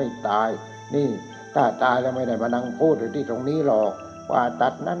งมันไม่ตายนี่ถ้าตายแล้วไม่ได้มานั่งพูดอยู่ที่ตรงนี้หรอกผ่าตั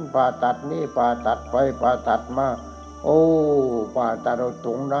ดนั่นผ่าตัดนี่ผ่าตัดไปผ่าตัดมาโอ้ผ่าตัดเรา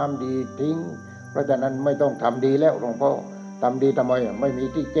ถุงน้ำดีทิ้งเพราะฉะนั้นไม่ต้องทำดีแล้วหลวงพ่อทำดีทำไมไม่มี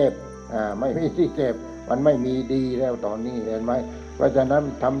ที่เก็บไม่มีที่เก็บมันไม่มีดีแล้วตอนนี้เห็นไหมเพราะฉะนั้น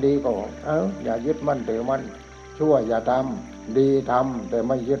ทำดีก็อย่ายึดมั่นถือมั่นชั่วอย่าทำดีทำแต่ไ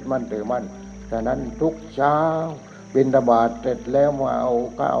ม่ยึดมั่นถือมั่นฉะนั้นทุกเช้าบิณฑบาตเสร็จแล้วมาเอา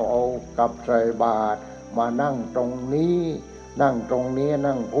ข้าวเอากับใส่บาตรมานั่งตรงนี้นั่ง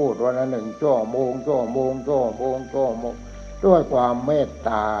พูดวันละ1 ชั่วโมงด้วยความเมตต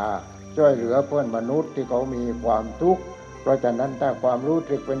าช่วยเหลือเพื่อนมนุษย์ที่เขามีความทุกข์เพราะฉะนั้นถ้าความรู้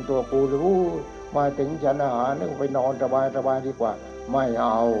สึกเป็นตัวกูรู้มาถึงฉันอาหารนึกไปนอนสบายดีกว่าไม่เอ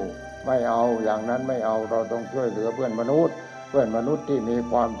าอย่างนั้นไม่เอาเราต้องช่วยเหลือเพื่อนมนุษย์ที่มี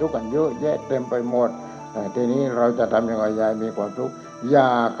ความทุกข์กันเยอะแยะเต็มไปหมดทีนี้เราจะทำยังไงยายมีความทุกข์อย่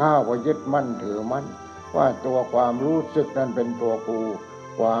าเข้าไปยึดมั่นถือมั่นว่าตัวความรู้สึกนั้นเป็นตัวกู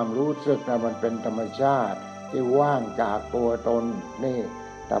ความรู้สึกนั้นมันเป็นธรรมชาติที่ว่างจากตัวตนนี่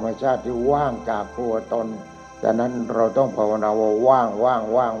ธรรมชาติที่ว่างจากตัวตน ฉะนั้นเราต้องภาวนาว่าว่างว่าง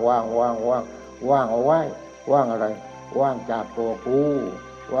ว่างว่างว่างว่างว่างเอาไว้ว่างอะไรว่างจากตัวกู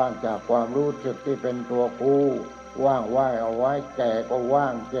ว่างจากความรู้สึกที่เป็นตัวกูว่างไว้เอาไว้แก่ก็ว่า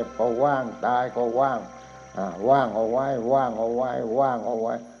งเจ็บก็ว่างตายก็ว่างว่างเอาไว้ว่างเอาไว้ว่างเอาไ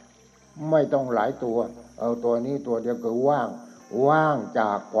ว้ไม่ต้องหลายตัวเอาตัวนี้ตัวเดียวคือว่างว่างจ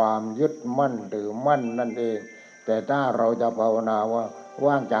ากความยึดมั่นถือมั่นนั่นเองแต่ถ้าเราจะภาวนาว่า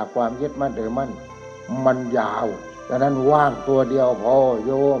ว่างจากความยึดมั่นถือมั่นมันยาวฉะนั้นว่างตัวเดียวพอโ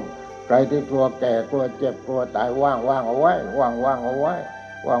ยมใครที่กลัวแก่กลัวเจ็บกลัวตายว่างว่างเอาไว้ว่างว่างเอาไว้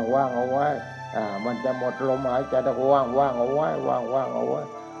ว่างว่างเอาไว้มันจะหมดลมหายใจแต่ว่างว่างเอาไว้ว่างว่างเอาไว้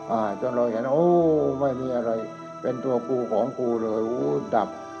จนเราเห็นโอ้ไม่มีอะไรเป็นตัวกูของกูเลยดับ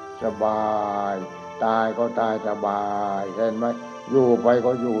สบายตายก็ตายสบายเห็นไหมอยู่ไป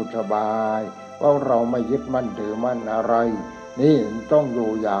ก็อยู่สบายเพราะเราไม่ยึดมั่นถือมั่นอะไรนี่ต้องอยู่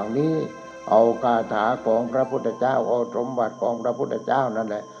อย่างนี้เอาคาถาของพระพุทธเจ้าเอาสมบัติของพระพุทธเจ้านั่น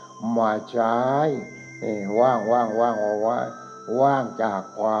แหละมาใช้ว่างว่างว่างเอาไว้ว่างจาก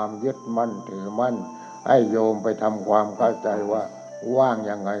ความยึดมั่นถือมั่นให้โยมไปทำความเข้าใจว่าว่าง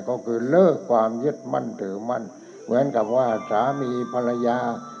ยังไงก็คือเลิกความยึดมั่นถือมั่นเหมือนกับว่าสามีภรรยา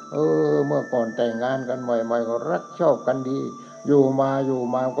เมื่อก่อนแต่งงานกันใหม่ๆก็รักชอบกันดีอยู่ม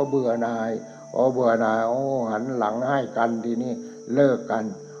าก็เบื่อหน่ายเบื่อหน่ายหันหลังให้กันทีนี้เลิกกัน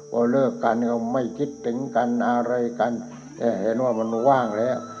พอเลิกกันก็ไม่คิดถึงกันอะไรกันเห็นว่ามันว่างแล้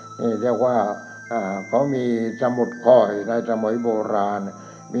วนี่เรียกว่าเขามีสมุดข่อยในสมัยโบราณ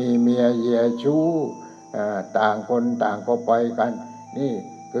มีเมียเหยี่ยชู้ต่างคนต่างก็ไปกันนี่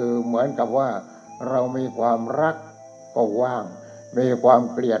คือเหมือนกับว่าเรามีความรักก็ว่างมีความ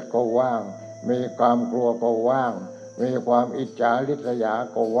เกลียดก็ว่างมีความกลัวก็ว่างมีความอิจฉาริษยา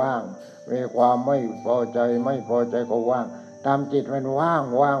ก็ว่างมีความไม่พอใจก็ว่างตามจิตมันว่าง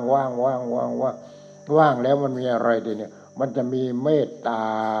ว่างแล้วมันมีอะไรทีนี้มันจะมีเมตตา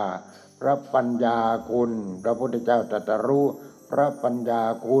พระปัญญาคุณพระพุทธเจ้าตรัสรู้พระปัญญา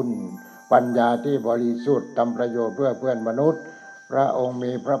คุณปัญญาที่บริสุทธิ์ทำประโยชน์เพื่อเพื่อนมนุษย์พระองค์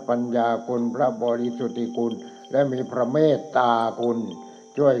มีพระปัญญาคุณพระบริสุทธิคุณและมีพระเมตตาคุณ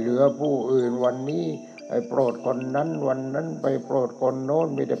ช่วยเหลือผู้อื่นวันนี้ไปโปรดคนนั้นวันนั้นไปโปรดคนโน้น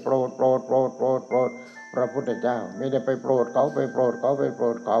มีแต่โปรดพระพุทธเจ้าไม่ได้ไปโปรดเขา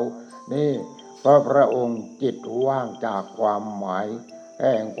นี่เพราะพระองค์จิตว่างจากความหมายแ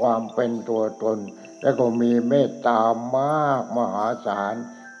ห่งความเป็นตัวตนแล้วก็มีเมตตามากมหาศาล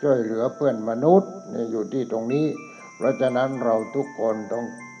ช่วยเหลือเพื่อนมนุษย์นี่อยู่ที่ตรงนี้เพราะฉะนั้นเราทุกคนต้อง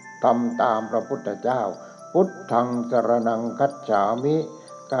ทำตามพระพุทธเจ้าพุทธังสรณังคัจฉามิ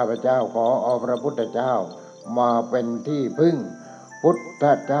ข้าพเจ้าขอเอาพระพุทธเจ้ามาเป็นที่พึ่งพุทธ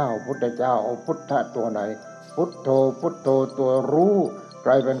เจ้าเอาพุทธะตัวไหนพุทโธตัวรู้ใค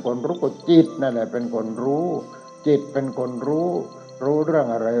รเป็นคนรู้ก็จิตนั่นแหละเป็นคนรู้จิตเป็นคนรู้เรื่อง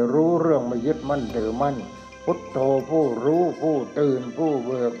อะไรรู้เรื่องไม่ยึดมั่นถือมั่นพุทโธผู้รู้ผู้ตื่นผู้เ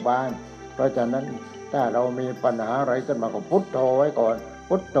บิกบานเพราะฉะนั้นถ้าเรามีปัญหาอะไรขึ้นมาก็พุทโธไว้ก่อน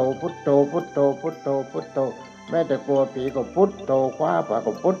พุทโธแม้แต่กลัวผีก็พุทโธคว้าผ่า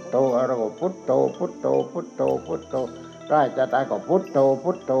ก็พุทโธอะไรก็พุทโธใกล้จะตายก็พุทโธ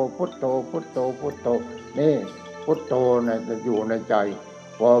นี่พุทโธเนี่ยจะอยู่ในใจ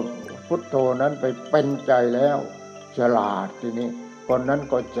พอพุทโธนั้นไปเป็นใจแล้วฉลาดทีนี้คนนั้น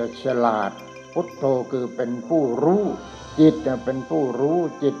ก็จะฉลาดพุทโธคือเป็นผู้รู้จิตเป็นผู้รู้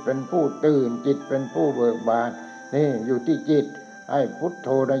จิตเป็นผู้ตื่นจิตเป็นผู้เบิกบานนี่อยู่ที่จิตให้พุทโธ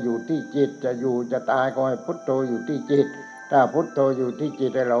นะอยู่ที่จิตจะอยู่จะตายก็ให้พุทโธอยู่ที่จิตถ้าพุทโธอยู่ที่จิ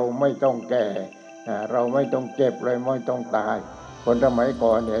ตเราไม่ต้องแก่เราไม่ต้องเจ็บเลยไม่ต้องตายคนสมัย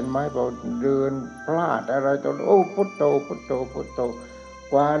ก่อนเห็นไหมพอเดินพลาดอะไรตัวพุทโธ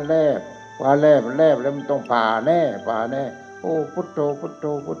คว้าแลบแล้วมันต้องผ่าแน่พุทโธ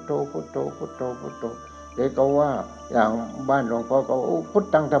เด็กก็ว่าอย่างบ้านหลวงพ่อก็พุท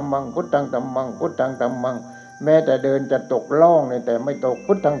ธังธัมมังแม้แต่เดินจะตกล่องเนี่ยแต่ไม่ตก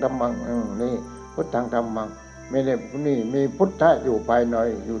พุทธังธัมมังนี่พุทธังธัมมังไม่ได้นี่มีพุทธะอยู่ภายใน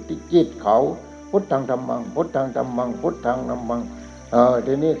อยู่ที่จิตเขาพุทธังธัมมัง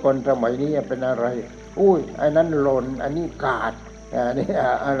ทีนี้คนสมัยนี้เป็นอะไรไอ้นั้นหล่นอันนี้ขาดนี่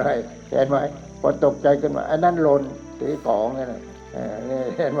อะไรเห็นไหมพอตกใจขึ้นมาอันนั้นหล่นถือของนี่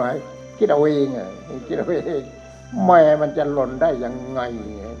เห็นไหมคิดเอาเองแม่มันจะหล่นได้ยังไง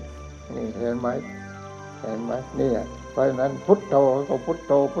นี่เห็นไหมนี่เพราะฉะนั้นพุทโธก็พุทโ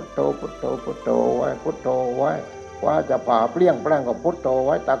ธไว้พุทโธไว้ว่าจะผ่าเปลี่ยงแปลงก็พุทโธไ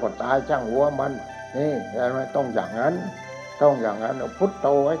ว้ตาก็ตายช่างหัวมันนี่เห็นไหมต้องอย่างนั้นพุทโธ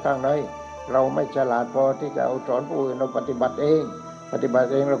ไว้ข้างในเราไม่ฉลาดพอที่จะเอาสอนผู้อื่นเราปฏิบัติเอง ปฏิบัติ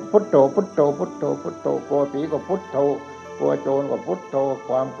เองเราพุทโธพุทโธพุทโธพุทโธกลัวผีก็พุทโธกลัวโจรก็พุทโธค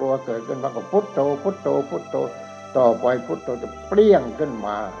วามกลัวเกิดขึ้นมาก็พุทโธพุทโธพุทโธต่อไปพุทโธจะเปรี้ยงขึ้นม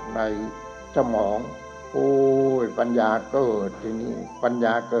าในสมองโอ้ยปัญญาเกิดทีนี้ปัญญ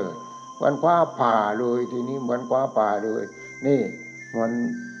าเกิดเหมือนคว้าผ่าเลยทีนี้เหมือนคว้าผ่าเลยนี่มัน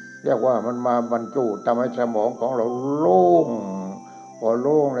เรียกว่ามันมาบรรจุทำให้สมองของเราโล่งพอโ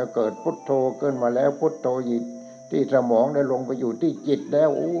ล่งแล้วเกิดพุทโธขึ้นมาแล้วพุทโธหยิบที่สมองได้ลงไปอยู่ที่จิตแล้ว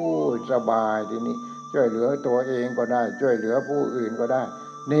โอ้ยสบายทีนี้ช่วยเหลือตัวเองก็ได้ช่วยเหลือผู้อื่นก็ได้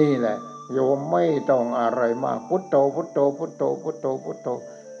นี่แหละโยมไม่ต้องอะไรมากพุทโธพุทโธพุทโธพุทโธพุทโธ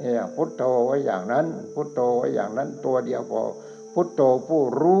เนี่ยพุทโธไว้อย่างนั้นพุทโธไว้อย่างนั้นตัวเดียวพอพุทโธผู้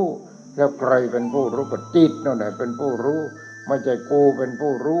รู้แล้วใครเป็นผู้รู้ก็จิตนั่นแหละเป็นผู้รู้ไม่ใช่กูเป็น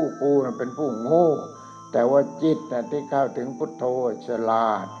ผู้รู้กูน่ะเป็นผู้โง่แต่ว่าจิตน่ะที่เข้าถึงพุทโธฉลา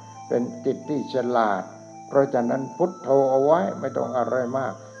ดเป็นจิตที่ฉลาดเพราะฉะนั้นพุทโธเอาไว้ไม่ต้องอะไรมา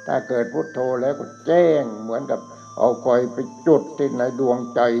กถ้าเกิดพุทโธแล้วก็แจ้งเหมือนกับเอาไฟไปจุดที่ในดวง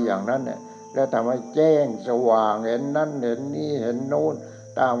ใจอย่างนั้นเนี่ยแล้วทำให้แจ้งสว่างเห็นนั่นเห็นนี่เห็นโน้น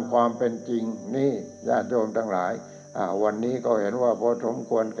ตามความเป็นจริงนี่ญาติโยมทั้งหลายวันนี้ก็เห็นว่าพอสม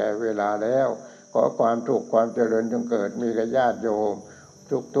ควรแก่เวลาแล้วขอความสุขความเจริญจงเกิดมีกับญาติโยม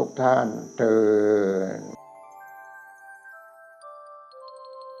ทุกท่านเถิด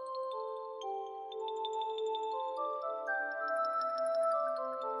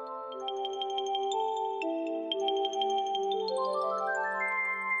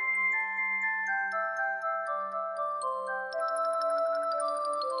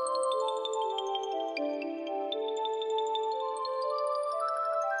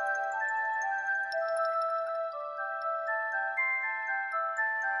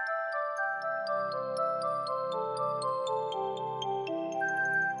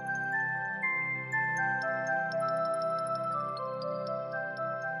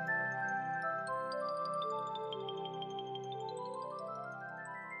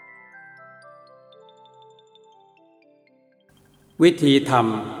วิธีท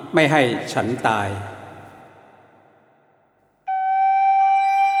ำไม่ให้ฉันตาย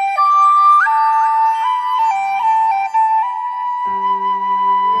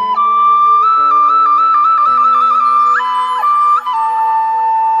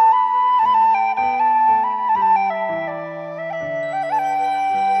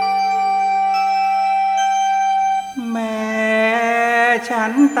แม้ฉั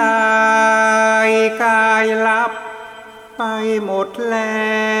นตายกายลับไปหมดแ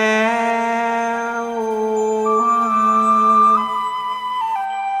ล้ว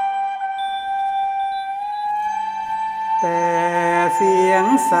แต่เสียง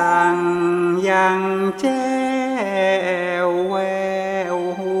สั่งยังแจ้วแวว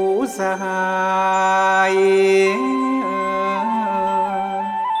หูสหาย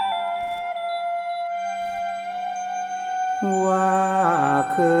ว่า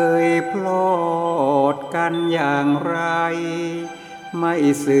เคยพลอดกันอย่างไรไม่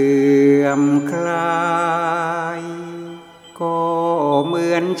เสื่อมคลายก็เหมื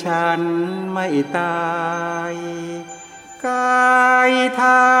อนฉันไม่ตายกายธ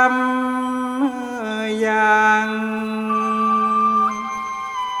รรมยัง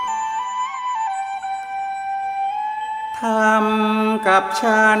ทำกับ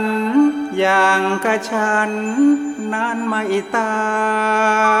ฉันอย่างกับฉันนั้นไม่ตา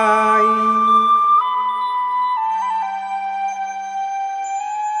ย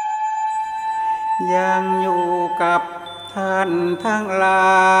ยังอยู่กับท่านทั้งหล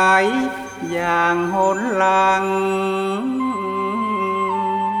ายอย่างหนหลัง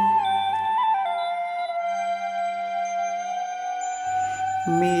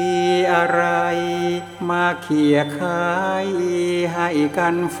มีอะไรมาเคี่ยคายให้กั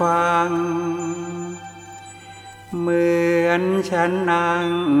นฟังเหมือนฉันนั่ง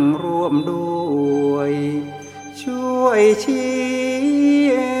ร่วมด้วยช่วยชี้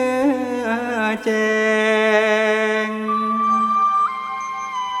แจง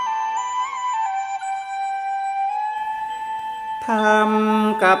ท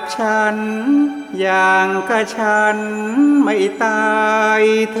ำกับฉันอย่างกับฉันไม่ตาย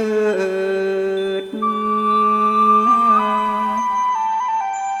เถิด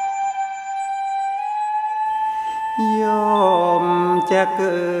ย่อมจะเ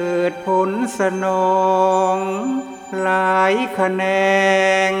กิดผลสนองหลายแขน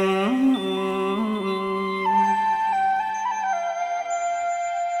ง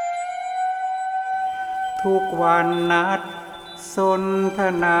ทุกวันนัดสนท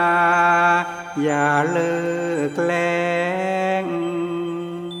นาอย่าเลิกแลง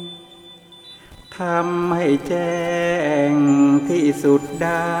ท ำให้แจ้งที่สุดไ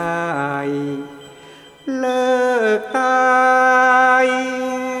ด้เลิกตาย